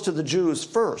 He goes to the Jews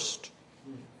first.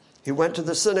 He went to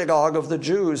the synagogue of the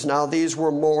Jews. Now these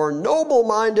were more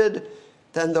noble-minded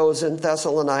than those in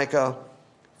Thessalonica,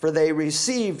 for they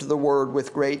received the word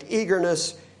with great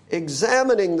eagerness,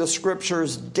 examining the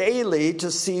scriptures daily to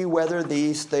see whether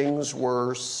these things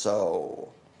were so.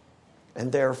 And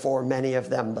therefore many of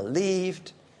them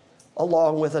believed,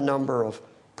 along with a number of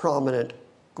prominent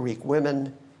Greek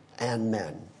women and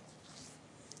men.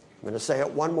 I'm going to say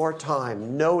it one more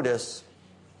time. Notice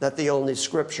that the only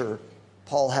scripture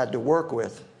Paul had to work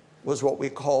with was what we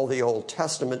call the Old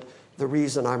Testament. The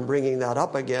reason I'm bringing that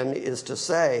up again is to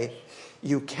say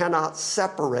you cannot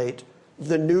separate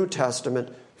the New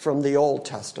Testament from the Old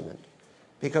Testament,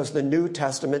 because the New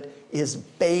Testament is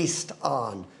based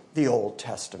on the Old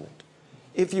Testament.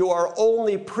 If you are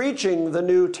only preaching the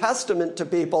New Testament to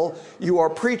people, you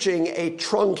are preaching a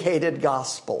truncated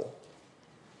gospel.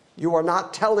 You are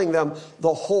not telling them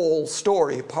the whole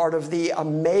story. Part of the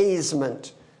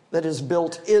amazement that is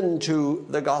built into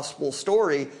the gospel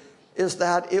story is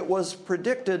that it was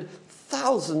predicted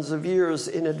thousands of years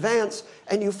in advance,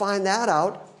 and you find that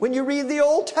out when you read the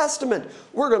Old Testament.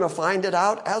 We're going to find it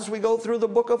out as we go through the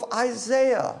book of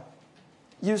Isaiah.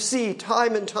 You see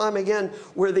time and time again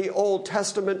where the Old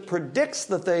Testament predicts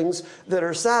the things that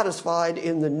are satisfied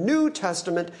in the New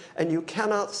Testament, and you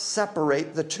cannot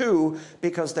separate the two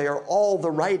because they are all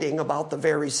the writing about the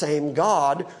very same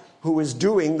God who is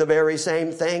doing the very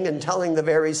same thing and telling the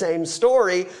very same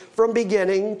story from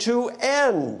beginning to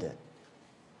end.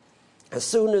 As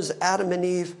soon as Adam and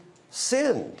Eve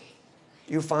sinned,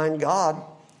 you find God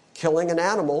killing an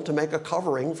animal to make a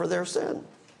covering for their sin.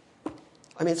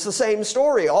 I mean, it's the same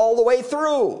story all the way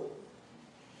through.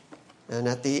 And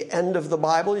at the end of the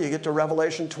Bible, you get to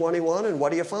Revelation 21, and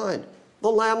what do you find?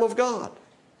 The Lamb of God.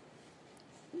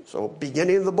 So,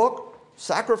 beginning of the book,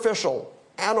 sacrificial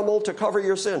animal to cover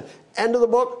your sin. End of the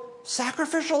book,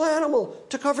 sacrificial animal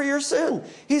to cover your sin.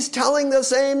 He's telling the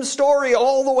same story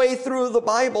all the way through the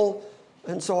Bible.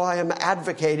 And so I am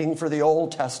advocating for the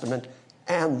Old Testament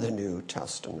and the New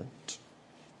Testament.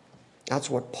 That's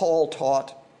what Paul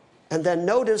taught. And then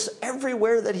notice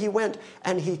everywhere that he went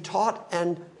and he taught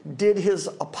and did his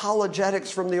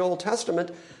apologetics from the Old Testament,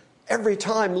 every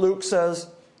time Luke says,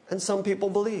 and some people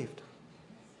believed.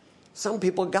 Some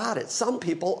people got it. Some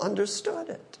people understood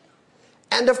it.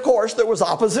 And of course, there was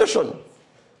opposition.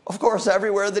 Of course,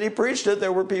 everywhere that he preached it,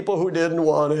 there were people who didn't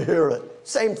want to hear it.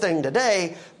 Same thing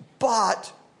today.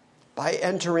 But by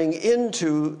entering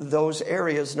into those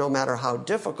areas, no matter how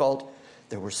difficult,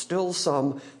 there were still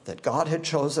some that God had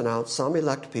chosen out, some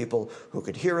elect people who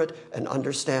could hear it and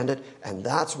understand it. And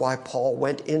that's why Paul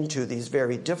went into these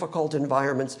very difficult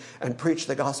environments and preached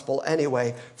the gospel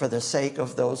anyway for the sake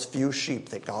of those few sheep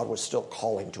that God was still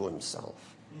calling to himself.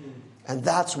 And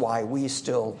that's why we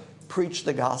still preach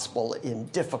the gospel in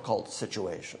difficult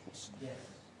situations.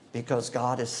 Because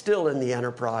God is still in the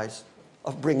enterprise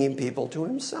of bringing people to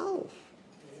himself.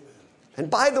 And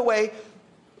by the way,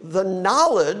 the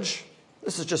knowledge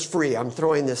This is just free. I'm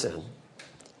throwing this in.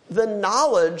 The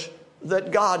knowledge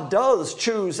that God does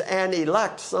choose and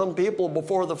elect some people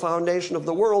before the foundation of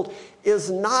the world is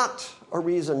not a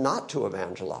reason not to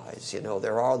evangelize. You know,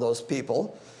 there are those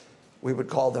people, we would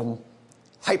call them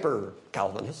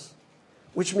hyper-Calvinists,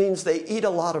 which means they eat a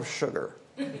lot of sugar.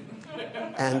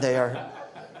 And they're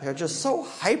just so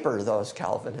hyper, those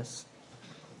Calvinists.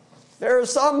 There are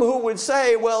some who would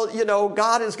say, well, you know,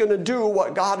 God is going to do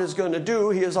what God is going to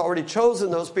do. He has already chosen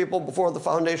those people before the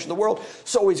foundation of the world,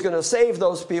 so he's going to save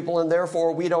those people, and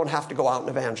therefore we don't have to go out and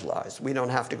evangelize. We don't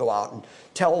have to go out and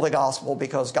tell the gospel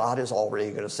because God is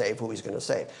already going to save who he's going to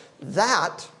save.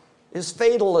 That is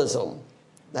fatalism.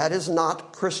 That is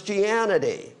not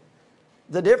Christianity.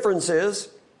 The difference is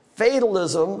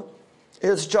fatalism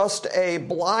is just a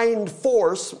blind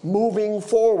force moving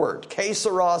forward. Que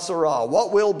sera, sera.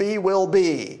 What will be, will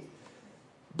be.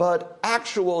 But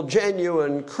actual,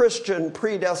 genuine Christian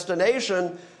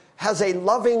predestination has a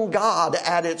loving God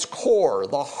at its core,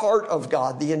 the heart of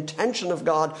God, the intention of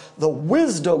God, the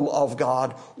wisdom of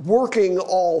God, working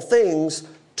all things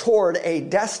toward a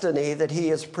destiny that he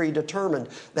has predetermined.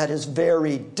 That is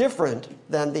very different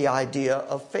than the idea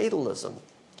of fatalism.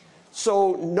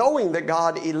 So knowing that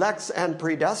God elects and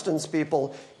predestines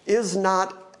people is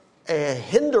not a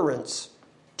hindrance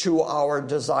to our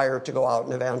desire to go out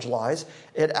and evangelize.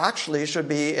 It actually should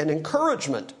be an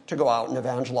encouragement to go out and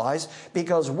evangelize,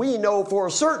 because we know for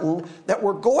certain that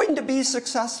we're going to be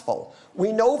successful.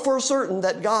 We know for certain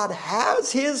that God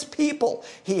has his people.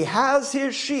 He has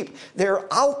his sheep.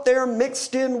 They're out there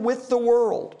mixed in with the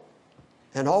world.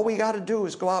 And all we got to do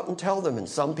is go out and tell them, and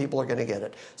some people are going to get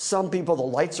it. Some people, the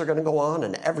lights are going to go on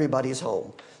and everybody's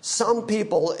home. Some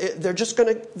people, they're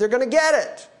going to get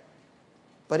it.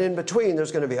 But in between,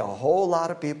 there's going to be a whole lot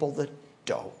of people that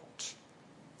don't.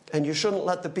 And you shouldn't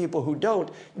let the people who don't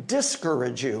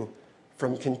discourage you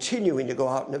from continuing to go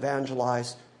out and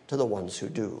evangelize to the ones who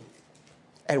do.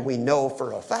 And we know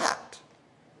for a fact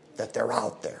that they're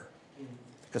out there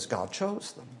because God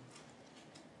chose them.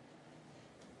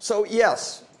 So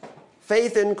yes,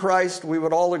 faith in Christ, we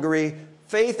would all agree,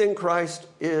 faith in Christ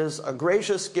is a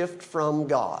gracious gift from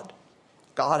God.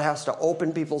 God has to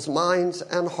open people's minds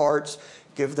and hearts,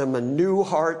 give them a new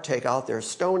heart, take out their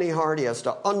stony heart. He has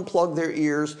to unplug their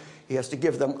ears. He has to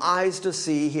give them eyes to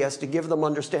see. He has to give them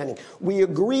understanding. We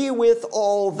agree with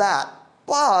all that,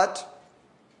 but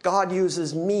God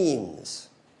uses means.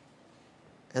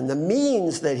 And the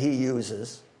means that he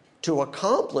uses to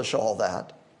accomplish all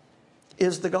that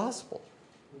is the gospel,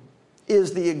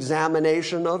 is the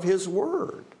examination of his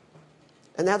word.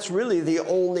 And that's really the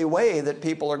only way that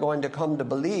people are going to come to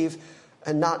believe,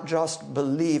 and not just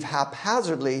believe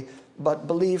haphazardly, but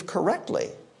believe correctly.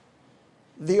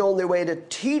 The only way to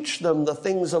teach them the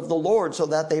things of the Lord so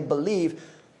that they believe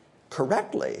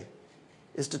correctly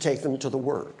is to take them to the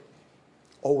word.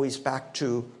 Always back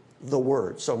to the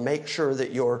word. So make sure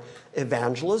that your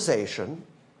evangelization,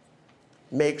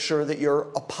 make sure that your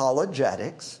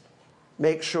apologetics,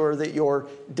 make sure that your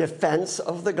defense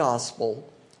of the gospel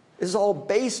is all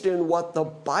based in what the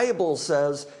Bible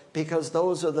says, because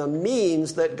those are the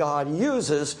means that God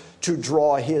uses to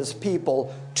draw his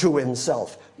people to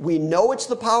himself. We know it's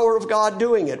the power of God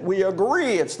doing it. We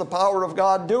agree it's the power of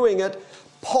God doing it.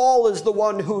 Paul is the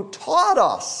one who taught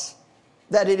us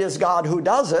that it is God who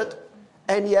does it,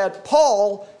 and yet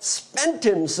Paul spent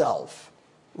himself,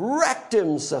 wrecked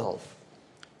himself,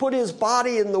 put his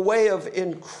body in the way of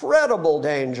incredible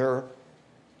danger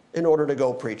in order to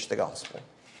go preach the gospel.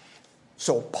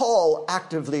 So Paul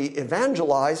actively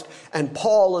evangelized, and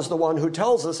Paul is the one who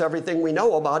tells us everything we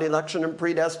know about election and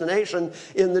predestination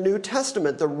in the New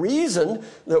Testament. The reason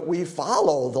that we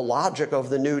follow the logic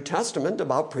of the New Testament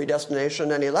about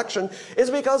predestination and election is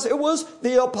because it was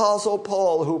the Apostle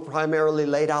Paul who primarily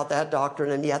laid out that doctrine,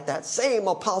 and yet that same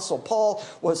Apostle Paul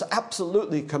was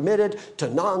absolutely committed to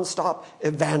nonstop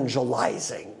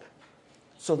evangelizing.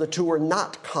 So the two are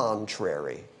not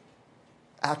contrary.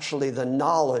 Actually, the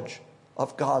knowledge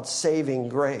of God's saving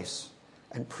grace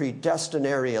and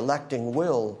predestinary electing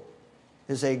will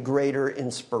is a greater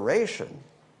inspiration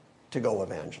to go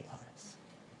evangelize.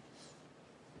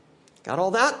 Got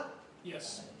all that?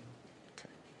 Yes. Okay.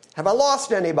 Have I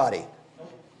lost anybody?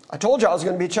 I told you I was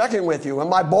going to be checking with you.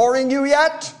 Am I boring you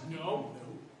yet? No.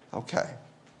 Okay.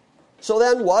 So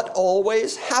then what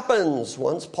always happens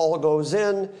once Paul goes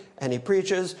in and he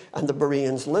preaches and the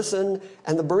Bereans listen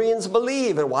and the Bereans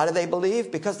believe? And why do they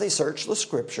believe? Because they search the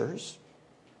scriptures.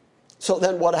 So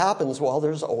then what happens? Well,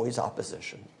 there's always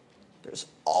opposition. There's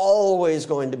always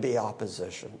going to be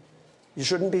opposition. You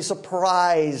shouldn't be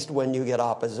surprised when you get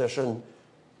opposition.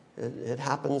 It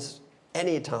happens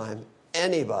anytime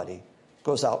anybody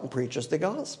goes out and preaches the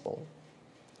gospel.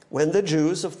 When the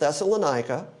Jews of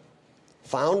Thessalonica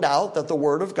found out that the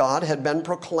word of God had been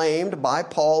proclaimed by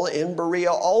Paul in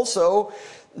Berea also,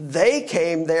 they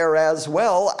came there as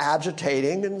well,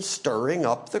 agitating and stirring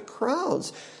up the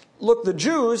crowds. Look, the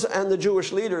Jews and the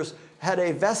Jewish leaders had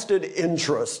a vested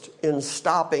interest in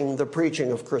stopping the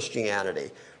preaching of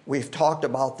Christianity. We've talked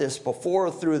about this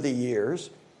before through the years,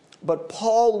 but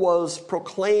Paul was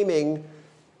proclaiming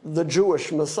the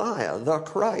Jewish Messiah, the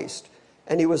Christ.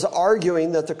 And he was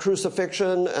arguing that the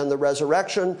crucifixion and the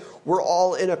resurrection were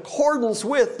all in accordance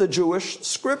with the Jewish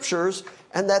scriptures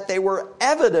and that they were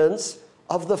evidence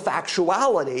of the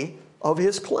factuality of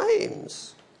his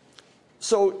claims.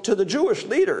 So to the Jewish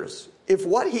leaders, if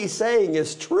what he's saying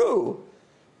is true,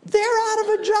 they're out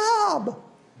of a job.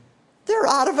 They're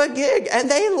out of a gig, and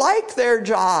they like their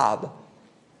job.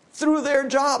 Through their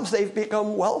jobs, they've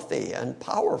become wealthy and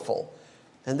powerful,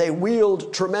 and they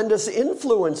wield tremendous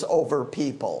influence over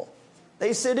people.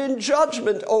 They sit in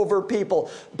judgment over people.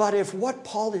 But if what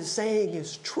Paul is saying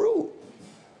is true,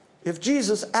 if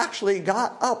Jesus actually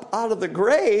got up out of the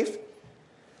grave,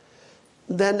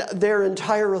 then their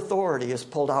entire authority is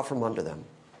pulled out from under them.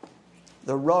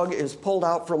 The rug is pulled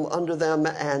out from under them,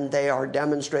 and they are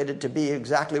demonstrated to be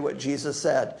exactly what Jesus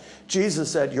said. Jesus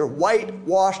said, "You're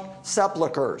whitewashed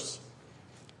sepulchres."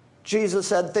 Jesus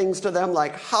said things to them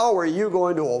like, "How are you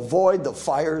going to avoid the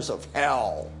fires of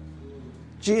hell?"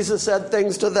 Jesus said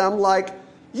things to them like,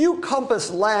 "You compass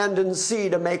land and sea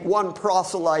to make one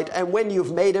proselyte, and when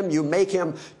you've made him, you make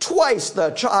him twice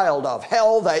the child of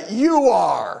hell that you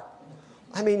are."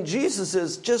 I mean, Jesus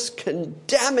is just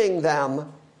condemning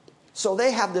them. So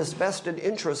they have this vested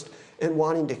interest in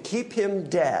wanting to keep him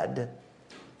dead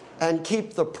and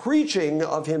keep the preaching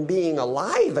of him being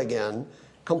alive again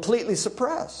completely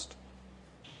suppressed.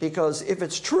 Because if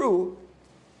it's true,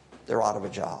 they're out of a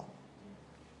job.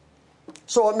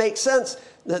 So it makes sense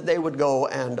that they would go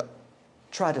and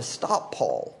try to stop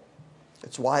Paul.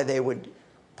 It's why they would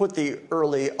put the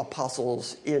early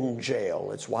apostles in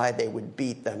jail. It's why they would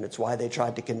beat them. It's why they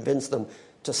tried to convince them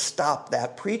to stop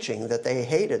that preaching that they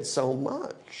hated so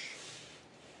much.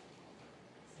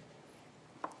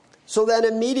 So then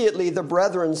immediately the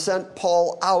brethren sent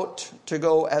Paul out to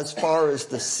go as far as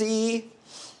the sea,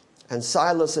 and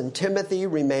Silas and Timothy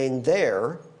remained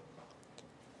there.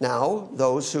 Now,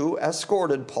 those who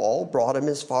escorted Paul brought him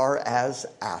as far as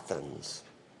Athens.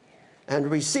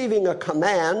 And receiving a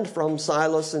command from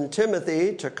Silas and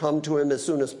Timothy to come to him as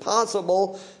soon as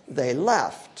possible, they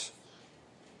left.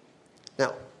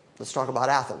 Now, let's talk about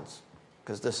Athens,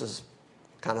 because this is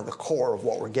kind of the core of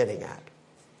what we're getting at.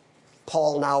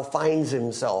 Paul now finds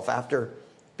himself, after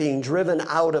being driven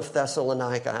out of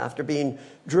Thessalonica, after being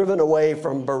driven away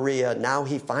from Berea, now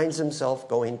he finds himself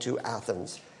going to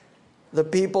Athens. The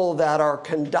people that are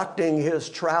conducting his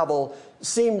travel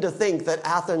seem to think that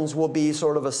Athens will be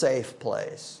sort of a safe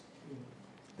place.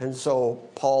 And so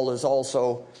Paul is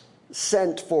also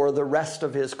sent for the rest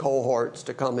of his cohorts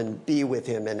to come and be with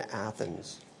him in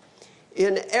Athens.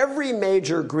 In every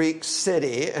major Greek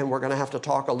city, and we're going to have to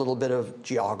talk a little bit of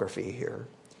geography here.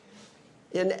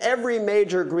 In every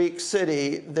major Greek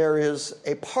city, there is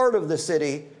a part of the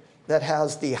city that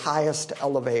has the highest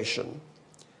elevation.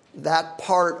 That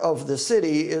part of the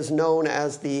city is known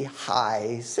as the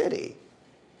high city.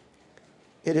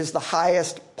 It is the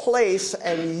highest place,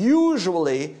 and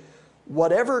usually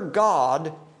whatever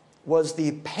god was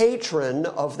the patron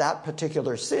of that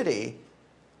particular city,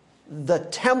 the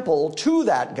temple to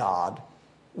that god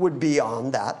would be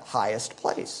on that highest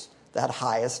place, that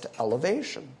highest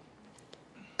elevation.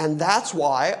 And that's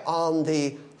why on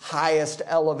the highest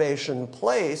elevation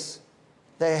place,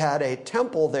 they had a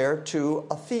temple there to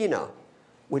Athena,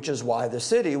 which is why the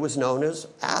city was known as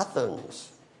Athens,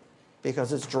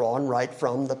 because it's drawn right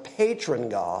from the patron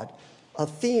god,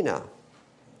 Athena.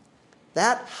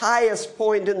 That highest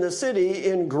point in the city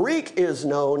in Greek is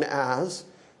known as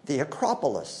the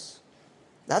Acropolis.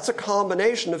 That's a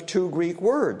combination of two Greek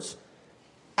words.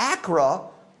 Acra,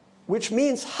 which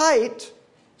means height,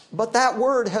 but that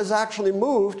word has actually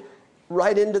moved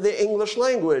right into the English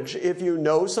language. If you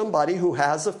know somebody who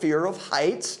has a fear of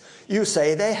heights, you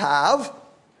say they have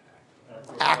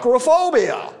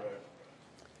acrophobia.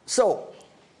 So,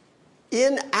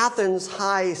 in Athens'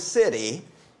 high city,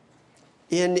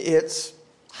 in its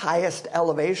highest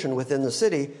elevation within the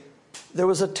city, there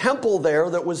was a temple there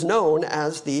that was known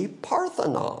as the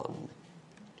Parthenon.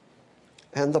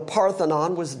 And the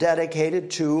Parthenon was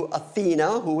dedicated to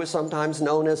Athena, who was sometimes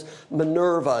known as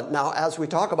Minerva. Now, as we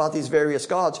talk about these various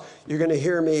gods, you're going to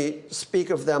hear me speak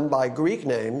of them by Greek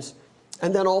names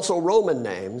and then also Roman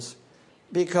names.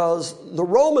 because the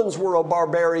Romans were a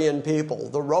barbarian people.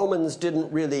 The Romans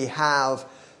didn't really have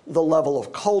the level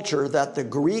of culture that the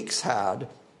Greeks had.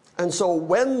 And so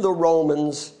when the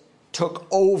Romans took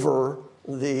over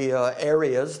the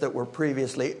areas that were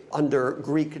previously under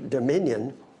Greek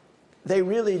dominion, they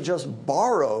really just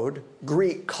borrowed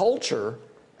Greek culture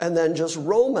and then just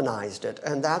Romanized it.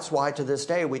 And that's why to this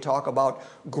day we talk about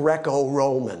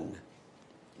Greco-Roman.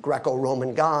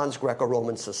 Greco-Roman gods,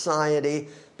 Greco-Roman society,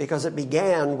 because it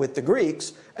began with the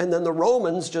Greeks, and then the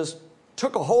Romans just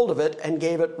took a hold of it and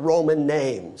gave it Roman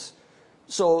names.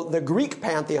 So the Greek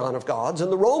pantheon of gods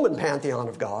and the Roman pantheon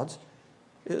of gods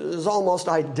is almost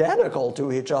identical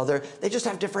to each other. They just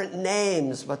have different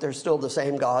names, but they're still the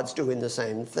same gods doing the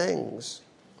same things.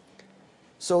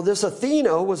 So this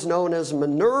Athena was known as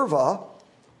Minerva.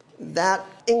 That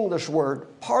English word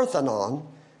Parthenon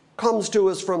comes to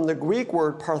us from the Greek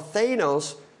word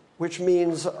Parthenos, which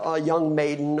means a young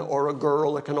maiden or a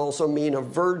girl. It can also mean a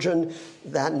virgin.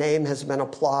 That name has been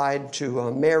applied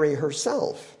to Mary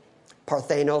herself.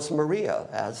 Parthenos Maria,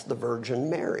 as the Virgin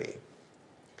Mary.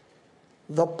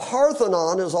 The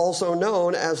Parthenon is also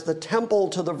known as the temple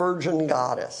to the Virgin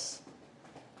Goddess.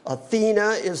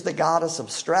 Athena is the goddess of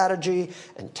strategy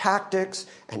and tactics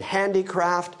and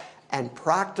handicraft and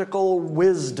practical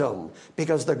wisdom,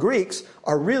 because the Greeks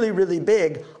are really, really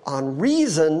big on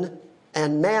reason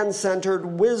and man-centered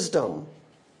wisdom.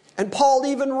 And Paul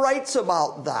even writes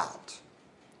about that.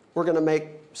 We're going to make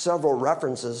several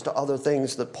references to other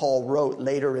things that Paul wrote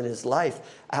later in his life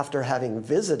after having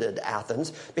visited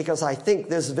Athens, because I think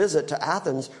this visit to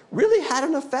Athens really had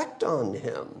an effect on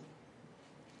him.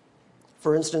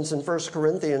 For instance, in 1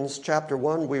 Corinthians chapter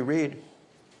 1, we read,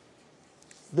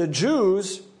 "The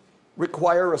Jews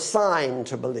require a sign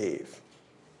to believe."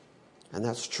 And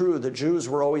that's true. The Jews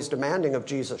were always demanding of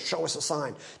Jesus, show us a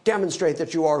sign. Demonstrate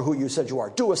that you are who you said you are.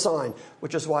 Do a sign.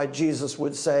 Which is why Jesus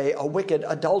would say, a wicked,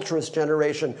 adulterous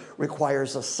generation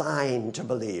requires a sign to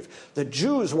believe. The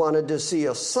Jews wanted to see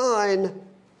a sign,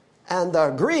 and the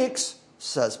Greeks,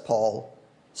 says Paul,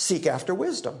 seek after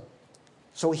wisdom.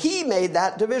 So he made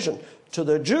that division. To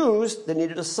the Jews, they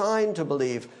needed a sign to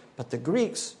believe, but the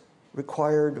Greeks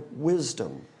required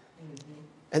wisdom.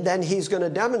 And then he's going to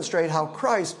demonstrate how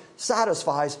Christ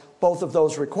satisfies both of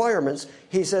those requirements.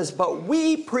 He says, but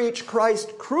we preach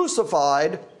Christ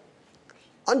crucified.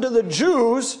 Unto the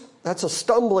Jews, that's a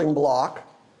stumbling block.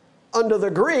 Unto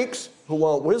the Greeks, who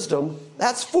want wisdom,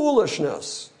 that's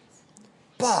foolishness.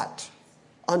 But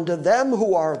unto them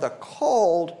who are the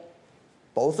called,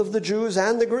 both of the Jews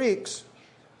and the Greeks,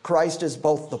 Christ is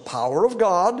both the power of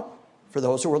God, for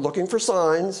those who are looking for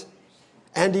signs,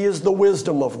 and he is the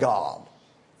wisdom of God,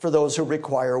 for those who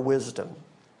require wisdom.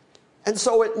 And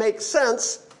so it makes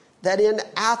sense that in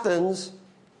Athens,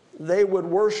 they would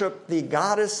worship the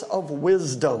goddess of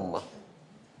wisdom.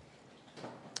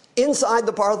 Inside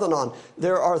the Parthenon,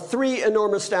 there are 3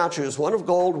 enormous statues, one of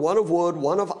gold, one of wood,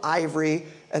 one of ivory,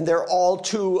 and they're all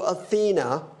to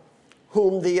Athena,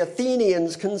 whom the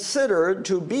Athenians considered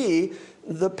to be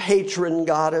the patron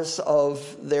goddess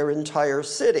of their entire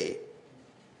city.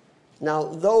 Now,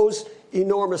 those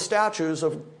enormous statues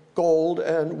of gold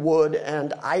and wood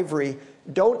and ivory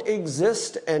don't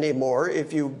exist anymore.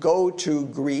 If you go to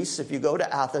Greece, if you go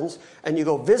to Athens, and you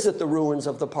go visit the ruins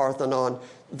of the Parthenon,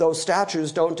 those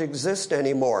statues don't exist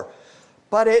anymore.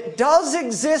 But it does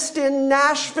exist in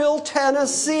Nashville,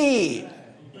 Tennessee.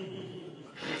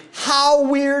 How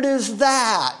weird is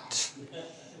that?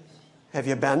 Have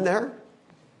you been there?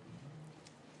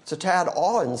 It's a tad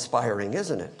awe-inspiring,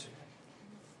 isn't it?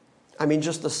 I mean,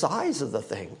 just the size of the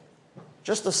thing.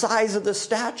 Just the size of the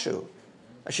statue.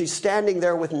 She's standing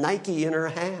there with Nike in her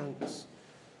hands.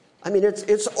 I mean,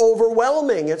 it's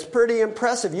overwhelming. It's pretty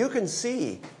impressive. You can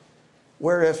see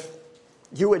where if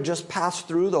you had just passed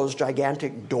through those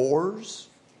gigantic doors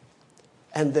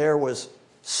and there was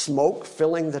smoke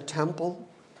filling the temple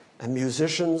and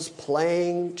musicians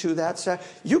playing to that statue,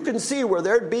 you can see where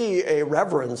there'd be a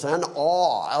reverence and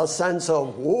awe, a sense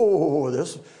of, whoa,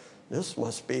 this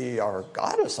must be our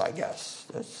goddess, I guess.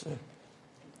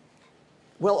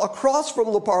 Well, across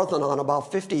from the Parthenon,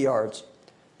 about 50 yards,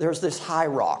 there's this high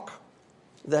rock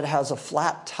that has a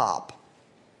flat top.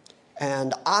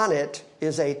 And on it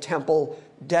is a temple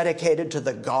dedicated to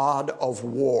the god of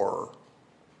war.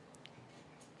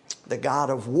 The god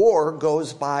of war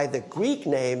goes by the Greek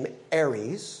name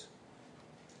Ares,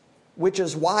 which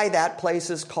is why that place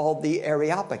is called the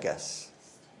Areopagus.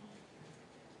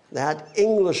 That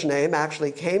English name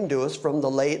actually came to us from the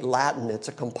late Latin. It's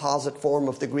a composite form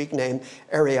of the Greek name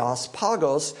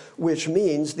Areospagos, which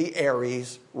means the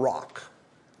Ares rock.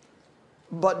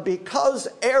 but because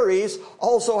Ares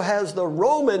also has the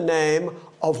Roman name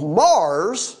of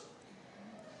Mars,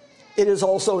 it is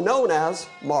also known as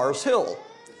Mars Hill.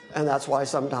 And that's why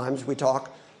sometimes we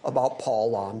talk about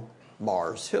Paul on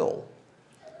Mars Hill.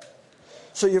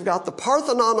 So you've got the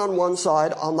Parthenon on one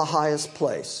side on the highest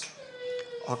place.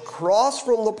 Across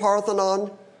from the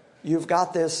Parthenon, you've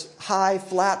got this high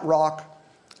flat rock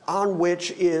on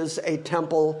which is a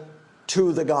temple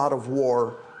to the god of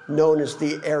war known as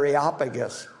the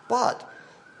Areopagus. But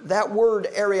that word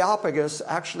Areopagus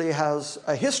actually has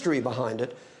a history behind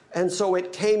it, and so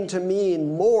it came to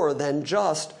mean more than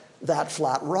just that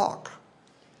flat rock.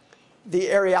 The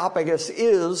Areopagus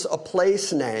is a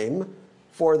place name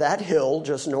for that hill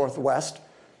just northwest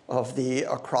of the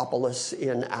Acropolis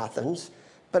in Athens,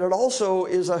 but it also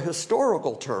is a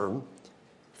historical term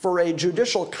for a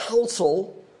judicial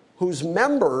council whose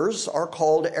members are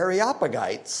called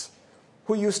Areopagites,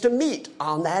 who used to meet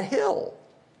on that hill.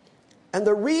 And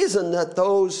the reason that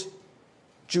those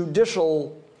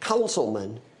judicial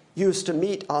councilmen used to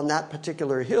meet on that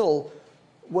particular hill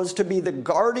was to be the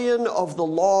guardian of the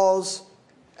laws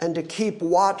and to keep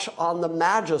watch on the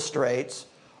magistrates,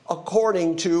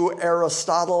 according to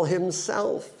Aristotle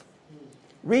himself.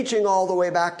 Reaching all the way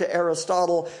back to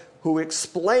Aristotle, who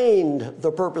explained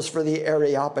the purpose for the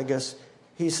Areopagus,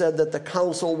 he said that the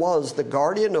council was the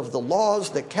guardian of the laws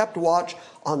that kept watch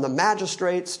on the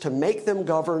magistrates to make them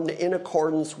govern in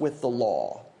accordance with the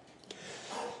law.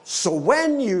 So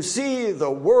when you see the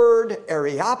word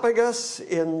Areopagus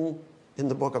in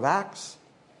the book of Acts,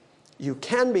 you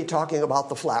can be talking about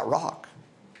the flat rock,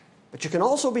 but you can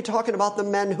also be talking about the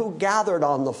men who gathered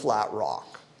on the flat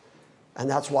rock. And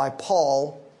that's why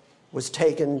Paul was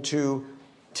taken to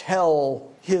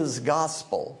tell his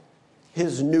gospel,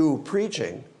 his new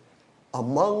preaching,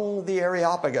 among the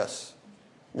Areopagus.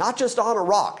 Not just on a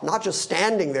rock, not just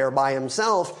standing there by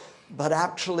himself, but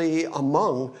actually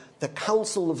among the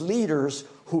council of leaders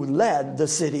who led the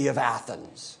city of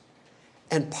Athens.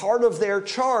 And part of their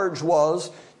charge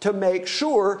was to make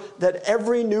sure that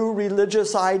every new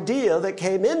religious idea that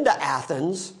came into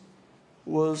Athens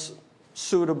was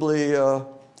suitably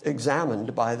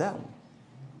examined by them.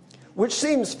 Which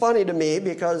seems funny to me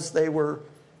because they were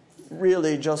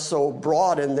really just so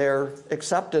broad in their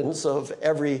acceptance of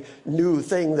every new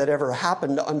thing that ever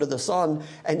happened under the sun,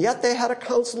 and yet they had a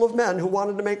council of men who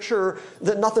wanted to make sure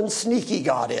that nothing sneaky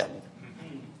got in.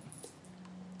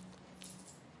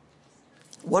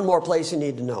 One more place you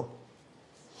need to know.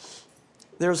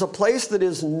 There's a place that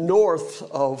is north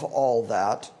of all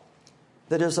that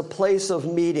is a place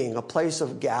of meeting, a place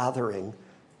of gathering,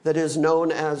 that is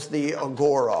known as the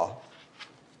Agora.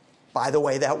 By the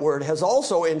way, that word has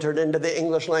also entered into the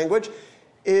English language.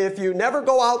 If you never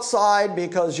go outside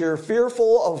because you're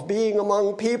fearful of being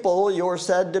among people, you're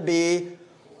said to be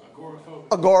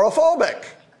agoraphobic.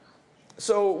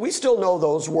 So we still know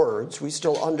those words. We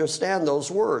still understand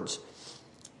those words.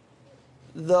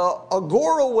 The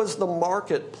Agora was the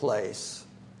marketplace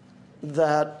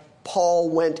that Paul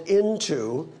went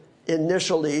into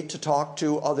initially to talk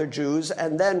to other Jews,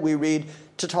 and then we read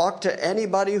to talk to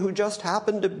anybody who just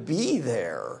happened to be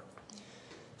there.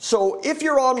 So if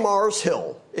you're on Mars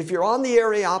Hill, if you're on the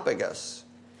Areopagus,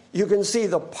 you can see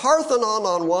the Parthenon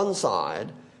on one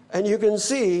side, and you can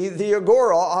see the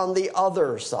Agora on the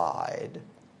other side.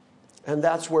 And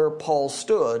that's where Paul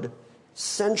stood,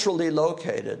 centrally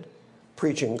located,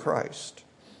 preaching Christ.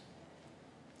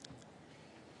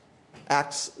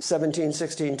 Acts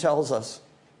 17:16 tells us,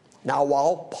 now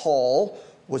while Paul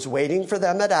was waiting for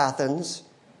them at Athens,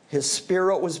 his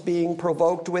spirit was being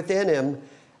provoked within him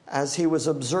as he was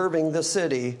observing the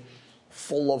city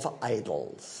full of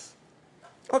idols.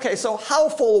 Okay, so how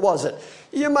full was it?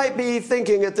 You might be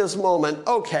thinking at this moment,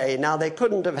 okay, now they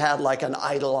couldn't have had like an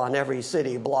idol on every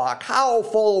city block. How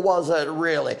full was it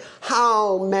really?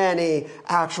 How many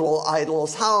actual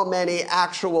idols? How many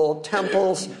actual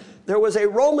temples? There was a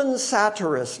Roman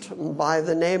satirist by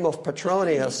the name of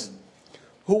Petronius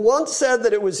who once said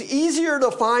that it was easier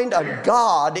to find a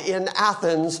god in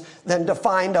Athens than to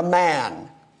find a man.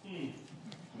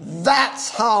 That's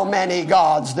how many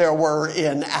gods there were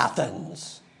in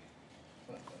Athens.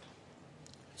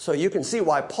 So you can see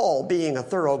why Paul, being a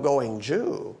thoroughgoing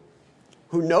Jew,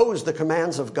 who knows the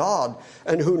commands of God,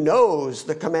 and who knows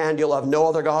the command, you'll have no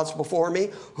other gods before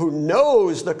me, who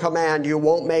knows the command, you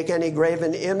won't make any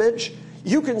graven image,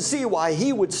 you can see why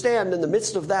he would stand in the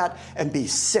midst of that and be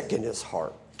sick in his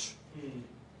heart,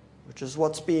 which is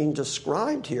what's being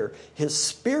described here. His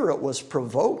spirit was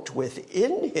provoked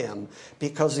within him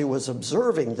because he was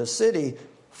observing the city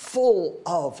full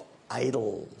of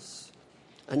idols.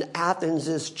 And Athens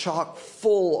is chock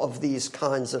full of these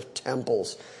kinds of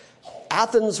temples.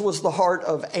 Athens was the heart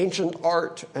of ancient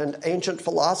art and ancient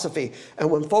philosophy.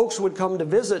 And when folks would come to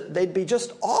visit, they'd be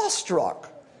just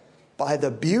awestruck by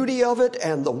the beauty of it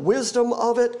and the wisdom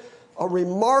of it. A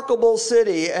remarkable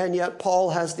city, and yet Paul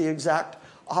has the exact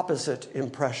opposite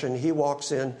impression. He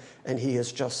walks in and he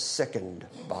is just sickened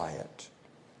by it,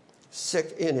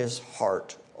 sick in his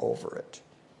heart over it.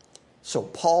 So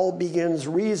Paul begins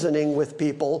reasoning with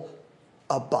people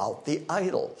about the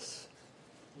idols.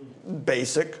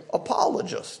 Basic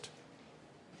apologist.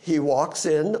 He walks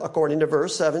in, according to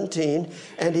verse 17,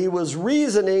 and he was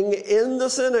reasoning in the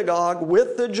synagogue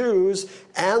with the Jews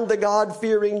and the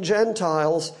God-fearing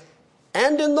Gentiles,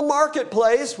 and in the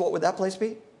marketplace. What would that place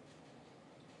be?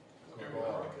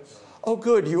 Oh,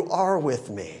 good, you are with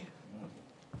me.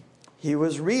 He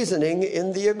was reasoning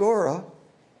in the agora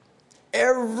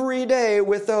every day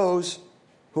with those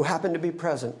who happened to be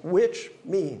present, which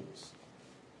means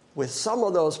with some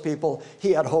of those people,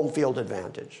 he had home field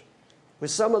advantage. With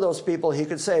some of those people, he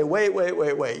could say, wait.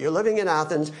 You're living in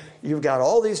Athens. You've got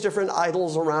all these different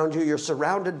idols around you. You're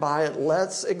surrounded by it.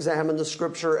 Let's examine the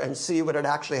scripture and see what it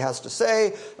actually has to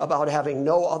say about having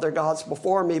no other gods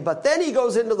before me. But then he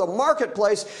goes into the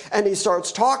marketplace and he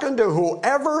starts talking to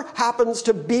whoever happens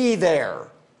to be there.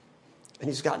 And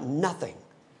he's got nothing.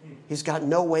 He's got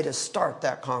no way to start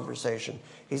that conversation.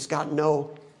 He's got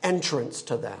no entrance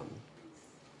to them.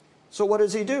 So what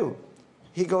does he do?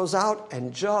 He goes out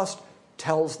and just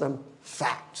tells them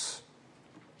facts.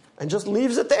 And just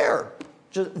leaves it there.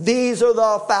 These are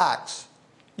the facts.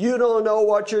 You don't know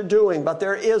what you're doing, but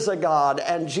there is a God,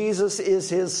 and Jesus is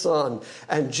his son.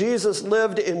 And Jesus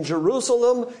lived in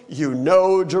Jerusalem. You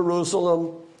know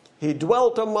Jerusalem. He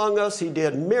dwelt among us. He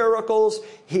did miracles.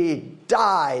 He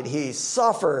died. He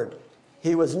suffered.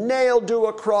 He was nailed to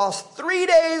a cross. 3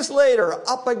 days later,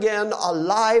 up again,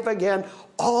 alive again.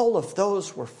 All of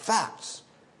those were facts.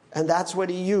 And that's what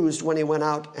he used when he went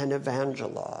out and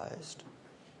evangelized.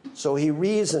 So he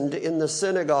reasoned in the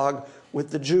synagogue with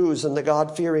the Jews and the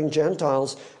God-fearing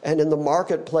Gentiles, and in the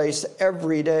marketplace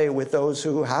every day with those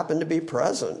who happened to be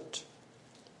present.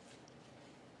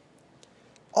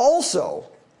 Also,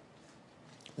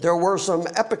 there were some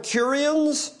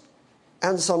Epicureans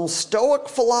and some Stoic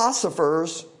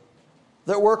philosophers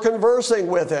that were conversing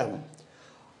with him.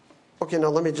 Okay, now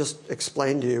let me just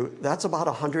explain to you. That's about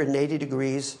 180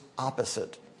 degrees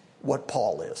opposite what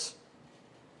Paul is.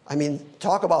 I mean,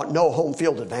 talk about no home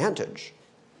field advantage.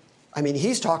 I mean,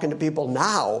 he's talking to people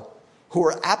now who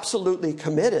are absolutely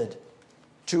committed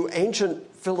to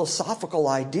ancient philosophical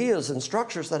ideas and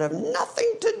structures that have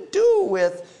nothing to do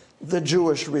with the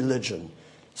Jewish religion.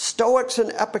 Stoics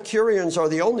and Epicureans are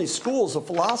the only schools of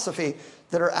philosophy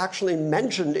that are actually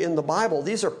mentioned in the Bible.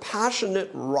 These are passionate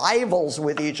rivals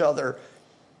with each other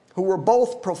who were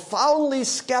both profoundly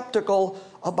skeptical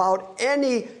about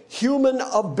any human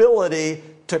ability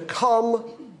to come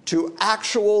to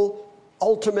actual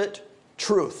ultimate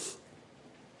truth.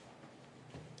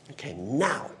 Okay,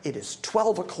 now it is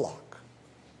 12 o'clock.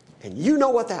 And you know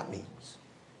what that means.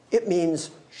 It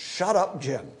means, shut up,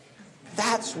 Jim.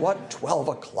 That's what 12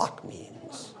 o'clock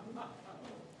means.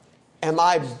 Am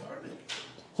I...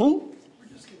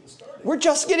 We're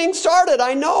just getting started,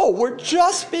 I know. We're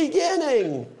just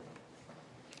beginning.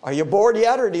 Are you bored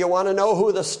yet, or do you want to know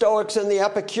who the Stoics and the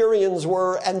Epicureans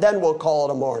were, and then we'll call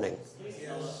it a morning?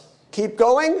 Yes. Keep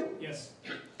going? Yes.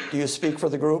 Do you speak for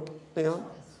the group, Leon?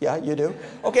 Yeah, you do?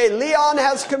 Okay, Leon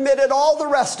has committed all the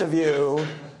rest of you.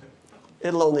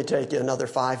 It'll only take you another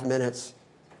 5 minutes.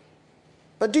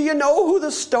 But do you know who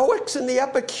the Stoics and the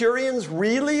Epicureans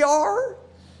really are?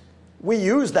 We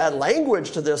use that language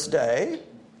to this day.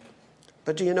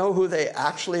 But do you know who they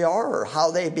actually are or how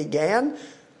they began?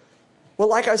 Well,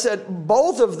 like I said,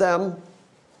 both of them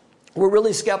were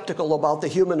really skeptical about the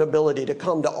human ability to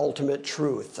come to ultimate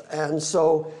truth. And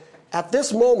so at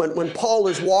this moment, when Paul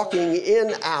is walking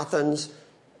in Athens,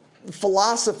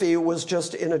 philosophy was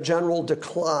just in a general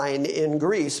decline in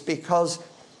Greece, because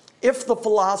if the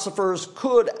philosophers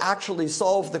could actually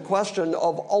solve the question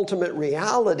of ultimate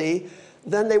reality,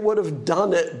 then they would have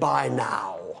done it by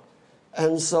now.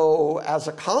 And so as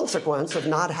a consequence of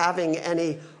not having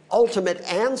any ultimate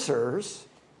answers,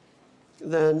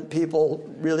 then people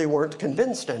really weren't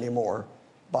convinced anymore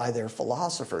by their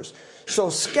philosophers. So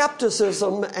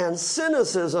skepticism and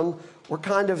cynicism were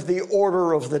kind of the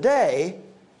order of the day,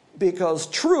 because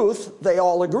truth, they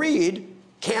all agreed,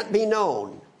 can't be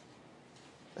known.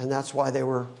 And that's why they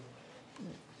were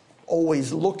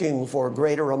always looking for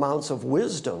greater amounts of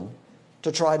wisdom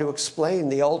to try to explain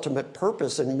the ultimate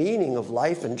purpose and meaning of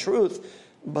life and truth,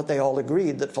 but they all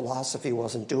agreed that philosophy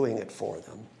wasn't doing it for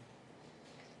them.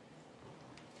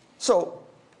 So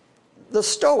the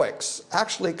Stoics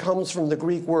actually comes from the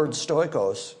Greek word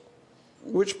stoikos,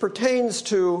 which pertains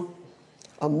to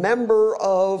a member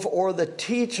of or the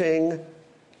teaching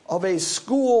of a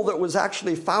school that was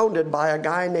actually founded by a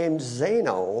guy named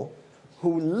Zeno,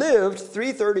 who lived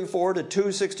 334 to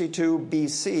 262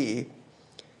 BC,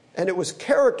 and it was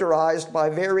characterized by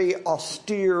very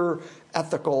austere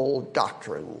ethical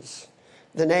doctrines.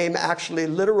 The name actually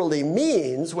literally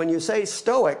means, when you say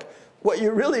Stoic, what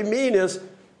you really mean is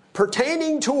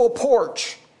pertaining to a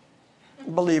porch,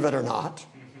 believe it or not.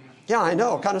 Yeah, I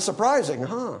know, kind of surprising,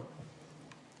 huh?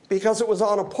 Because it was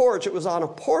on a porch, it was on a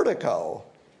portico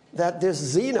that this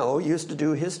Zeno used to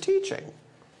do his teaching.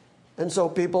 And so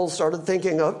people started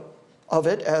thinking of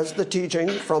it as the teaching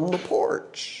from the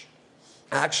porch.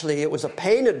 Actually, it was a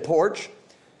painted porch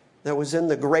that was in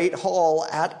the Great Hall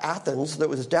at Athens that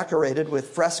was decorated with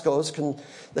frescoes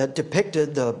that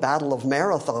depicted the Battle of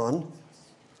Marathon.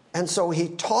 And so he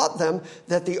taught them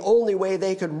that the only way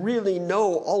they could really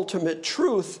know ultimate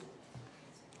truth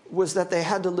was that they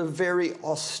had to live very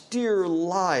austere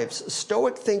lives.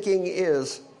 Stoic thinking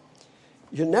is,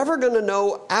 you're never going to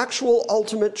know actual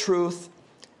ultimate truth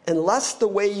unless the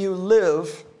way you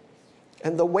live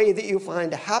and the way that you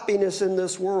find happiness in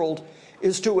this world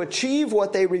is to achieve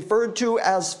what they referred to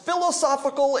as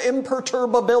philosophical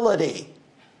imperturbability.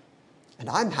 And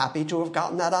I'm happy to have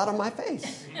gotten that out of my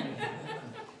face.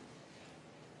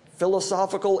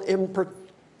 Philosophical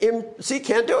see,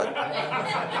 can't do it.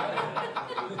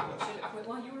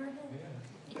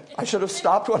 I should have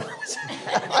stopped when I was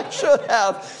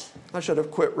I should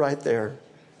have quit right there.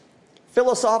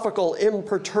 Philosophical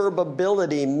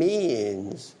imperturbability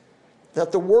means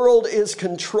that the world is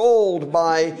controlled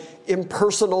by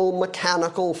impersonal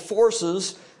mechanical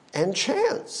forces and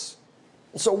chance.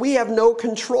 So we have no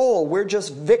control. We're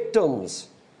just victims.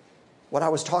 What I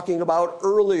was talking about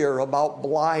earlier about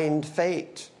blind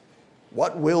fate.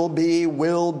 What will be,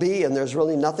 and there's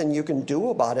really nothing you can do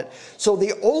about it. So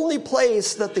the only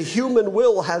place that the human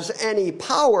will has any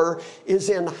power is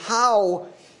in how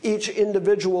each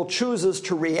individual chooses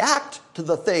to react to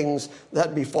the things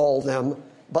that befall them.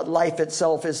 But life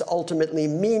itself is ultimately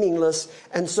meaningless,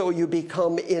 and so you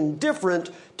become indifferent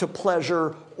to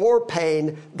pleasure or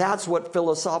pain. That's what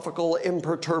philosophical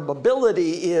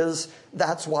imperturbability is.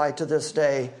 That's why to this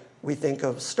day we think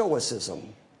of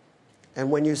Stoicism. And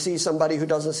when you see somebody who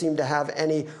doesn't seem to have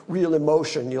any real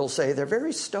emotion, you'll say they're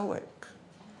very stoic.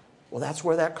 Well, that's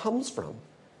where that comes from.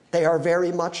 They are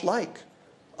very much like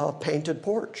a painted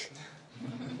porch.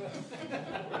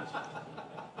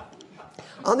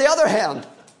 On the other hand,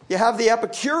 you have the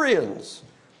Epicureans,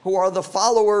 who are the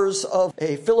followers of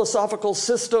a philosophical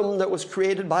system that was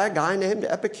created by a guy named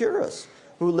Epicurus,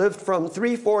 who lived from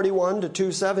 341 to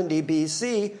 270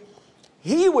 BC.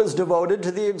 He was devoted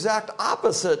to the exact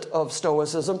opposite of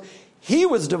Stoicism. He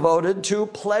was devoted to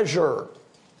pleasure.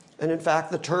 And in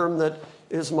fact, the term that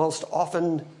is most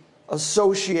often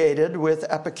associated with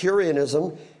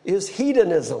Epicureanism is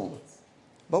hedonism.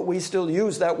 But we still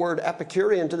use that word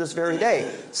Epicurean to this very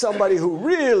day. Somebody who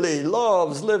really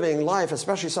loves living life,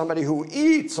 especially somebody who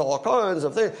eats all kinds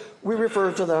of things, we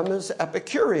refer to them as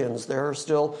Epicureans. There are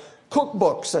still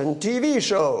cookbooks and TV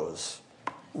shows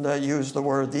that use the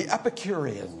word the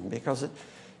Epicurean because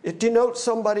it denotes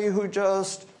somebody who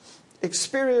just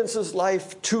experiences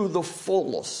life to the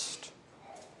fullest.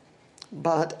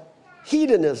 But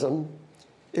hedonism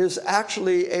is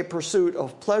actually a pursuit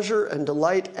of pleasure and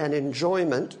delight and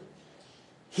enjoyment.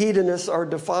 Hedonists are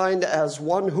defined as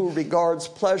one who regards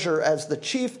pleasure as the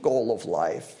chief goal of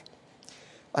life.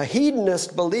 A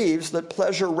hedonist believes that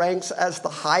pleasure ranks as the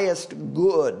highest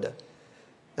good.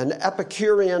 An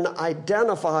Epicurean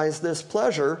identifies this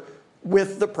pleasure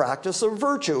with the practice of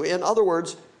virtue. In other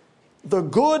words, the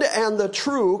good and the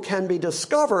true can be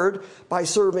discovered by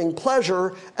serving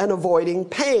pleasure and avoiding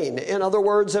pain. In other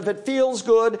words, if it feels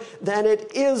good, then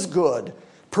it is good.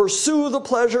 Pursue the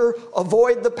pleasure,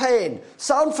 avoid the pain.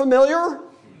 Sound familiar?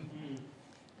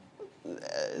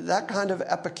 That kind of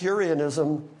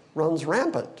Epicureanism runs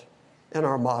rampant in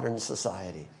our modern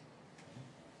society.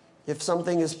 If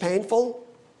something is painful,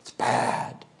 it's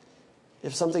bad.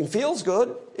 If something feels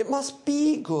good, it must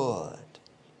be good.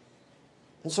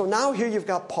 And so now here you've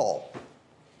got Paul,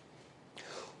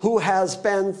 who has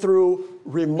been through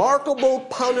remarkable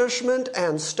punishment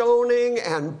and stoning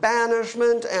and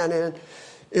banishment and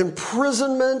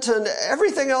imprisonment and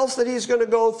everything else that he's going to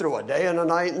go through, a day and a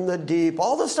night in the deep,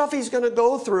 all the stuff he's going to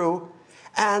go through.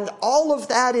 And all of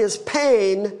that is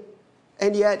pain,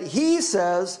 and yet he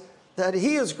says that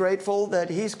he is grateful that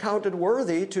he's counted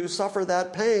worthy to suffer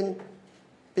that pain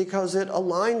because it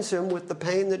aligns him with the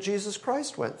pain that Jesus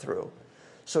Christ went through.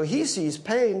 So he sees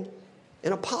pain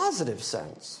in a positive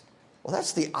sense. Well,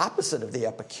 that's the opposite of the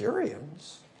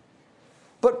Epicureans.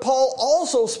 But Paul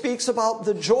also speaks about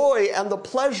the joy and the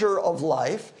pleasure of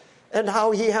life and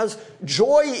how he has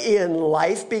joy in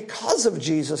life because of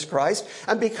Jesus Christ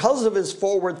and because of his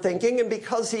forward thinking and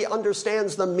because he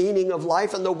understands the meaning of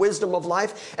life and the wisdom of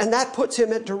life. And that puts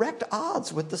him at direct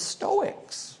odds with the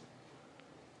Stoics.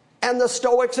 And the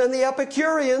Stoics and the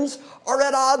Epicureans are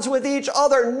at odds with each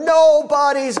other.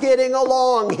 Nobody's getting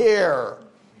along here.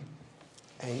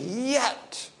 And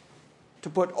yet, to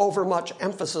put overmuch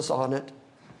emphasis on it,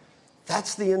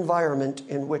 that's the environment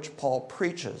in which Paul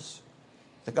preaches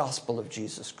the gospel of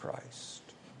Jesus Christ.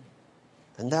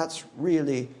 And that's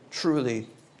really, truly,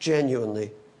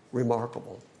 genuinely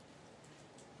remarkable.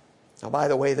 Now, by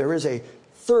the way, there is a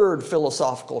third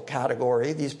philosophical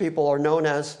category. These people are known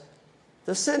as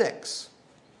the cynics.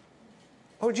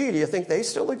 Oh, gee, do you think they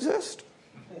still exist?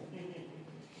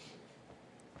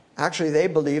 Actually, they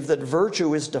believe that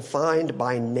virtue is defined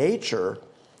by nature,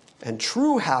 and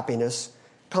true happiness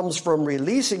comes from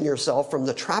releasing yourself from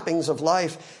the trappings of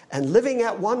life and living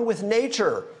at one with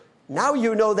nature. Now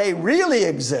you know they really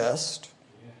exist.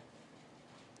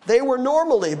 They were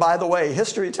normally, by the way,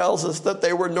 history tells us that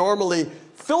they were normally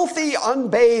filthy,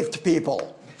 unbathed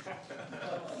people.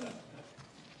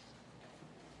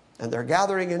 And they're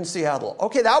gathering in Seattle.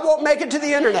 Okay, that won't make it to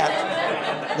the internet.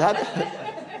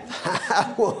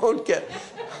 That won't get...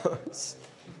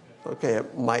 Okay,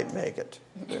 it might make it.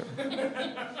 There.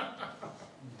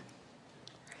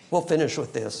 We'll finish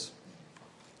with this.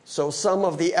 So some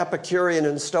of the Epicurean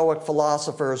and Stoic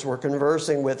philosophers were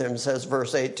conversing with him, says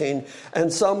verse 18,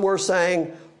 and some were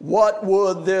saying, what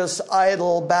would this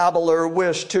idle babbler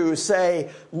wish to say?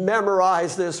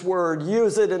 Memorize this word.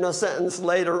 Use it in a sentence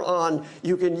later on.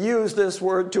 You can use this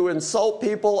word to insult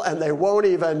people and they won't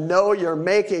even know you're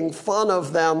making fun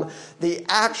of them. The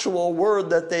actual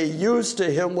word that they used to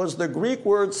him was the Greek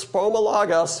word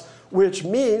spomolagos, which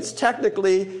means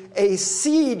technically a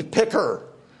seed picker,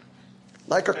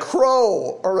 like a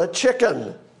crow or a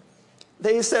chicken.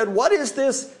 They said, what is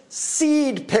this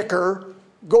seed picker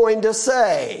going to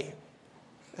say?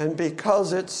 And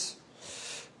because it's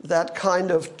that kind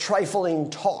of trifling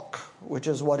talk, which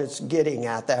is what it's getting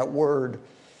at, that word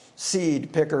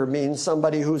seed picker means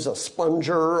somebody who's a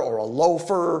sponger or a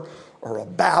loafer or a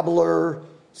babbler,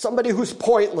 somebody who's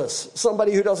pointless,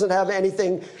 somebody who doesn't have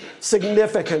anything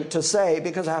significant to say,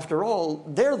 because after all,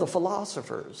 they're the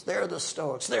philosophers, they're the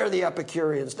Stoics, they're the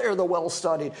Epicureans, they're the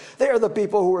well-studied, they're the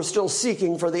people who are still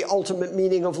seeking for the ultimate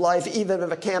meaning of life, even if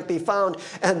it can't be found.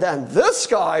 And then this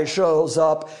guy shows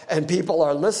up, and people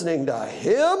are listening to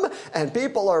him, and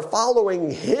people are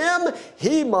following him.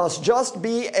 He must just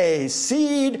be a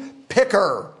seed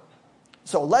picker.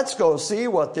 So let's go see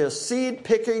what this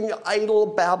seed-picking idle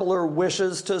babbler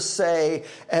wishes to say.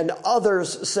 And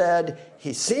others said,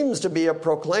 he seems to be a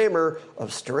proclaimer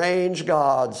of strange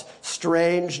gods,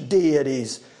 strange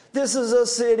deities. This is a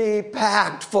city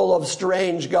packed full of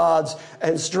strange gods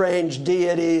and strange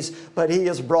deities, but he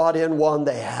has brought in one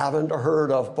they haven't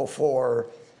heard of before.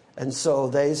 And so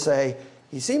they say,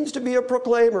 he seems to be a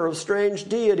proclaimer of strange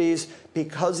deities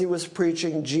because he was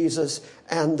preaching Jesus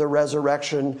and the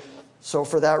resurrection. So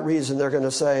for that reason, they're going to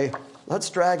say, let's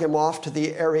drag him off to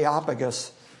the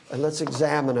Areopagus and let's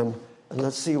examine him and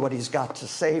let's see what he's got to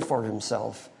say for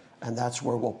himself. And that's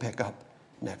where we'll pick up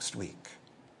next week.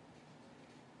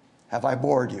 Have I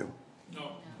bored you?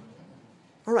 No.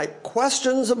 All right,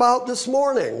 questions about this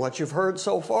morning, what you've heard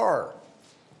so far.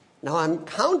 Now, I'm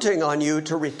counting on you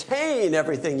to retain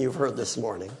everything you've heard this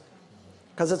morning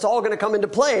because it's all going to come into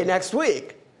play next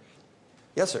week.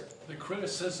 Yes, sir. The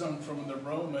criticism from the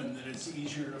Roman that it's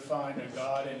easier to find a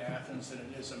god in Athens than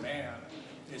it is a man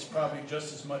is probably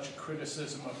just as much a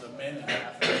criticism of the men in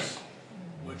Athens,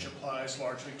 which applies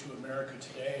largely to America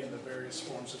today in the various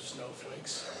forms of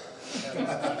snowflakes.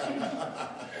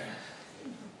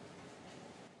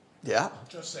 Yeah.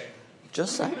 Just saying.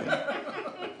 Just saying.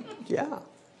 Yeah.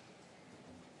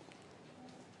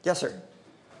 Yes, sir.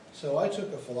 So I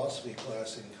took a philosophy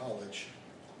class in college,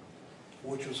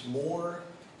 which was more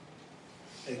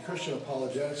a Christian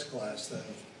apologetics class than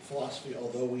philosophy,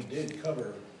 although we did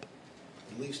cover,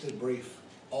 at least in brief,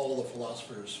 all the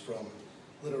philosophers from,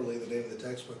 literally the name of the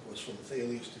textbook was From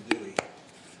Thales to Dewey.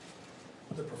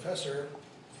 The professor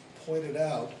pointed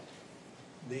out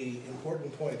the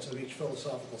important points of each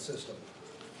philosophical system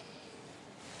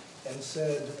and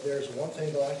said there's one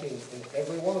thing lacking in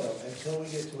every one of them until we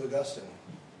get to Augustine,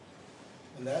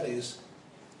 and that is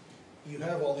you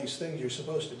have all these things you're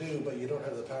supposed to do, but you don't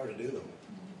have the power to do them.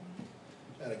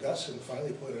 And Augustine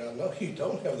finally pointed out, no, you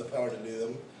don't have the power to do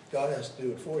them. God has to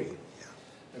do it for you. Yeah.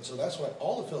 And so that's why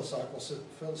all the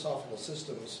philosophical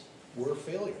systems were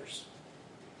failures.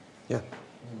 Yeah.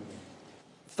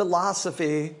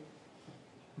 Philosophy,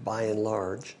 by and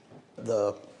large,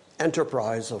 the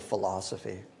enterprise of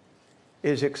philosophy,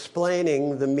 is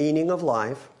explaining the meaning of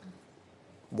life,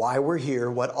 why we're here,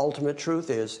 what ultimate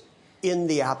truth is, in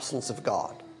the absence of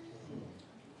God.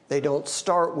 They don't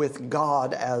start with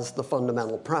God as the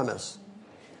fundamental premise.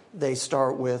 They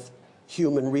start with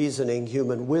human reasoning,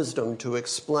 human wisdom to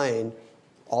explain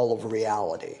all of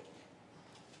reality.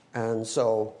 And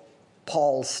so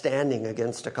Paul standing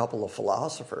against a couple of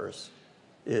philosophers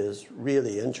is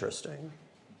really interesting.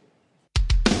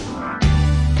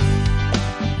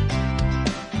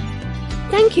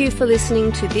 Thank you for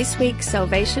listening to this week's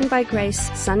Salvation by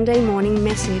Grace Sunday morning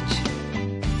message.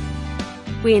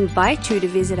 We invite you to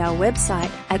visit our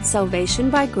website at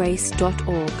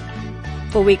salvationbygrace.org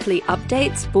for weekly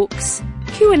updates, books,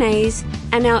 Q&As,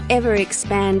 and our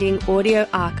ever-expanding audio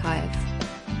archive.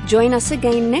 Join us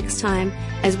again next time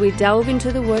as we delve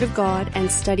into the Word of God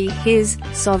and study His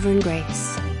sovereign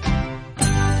grace.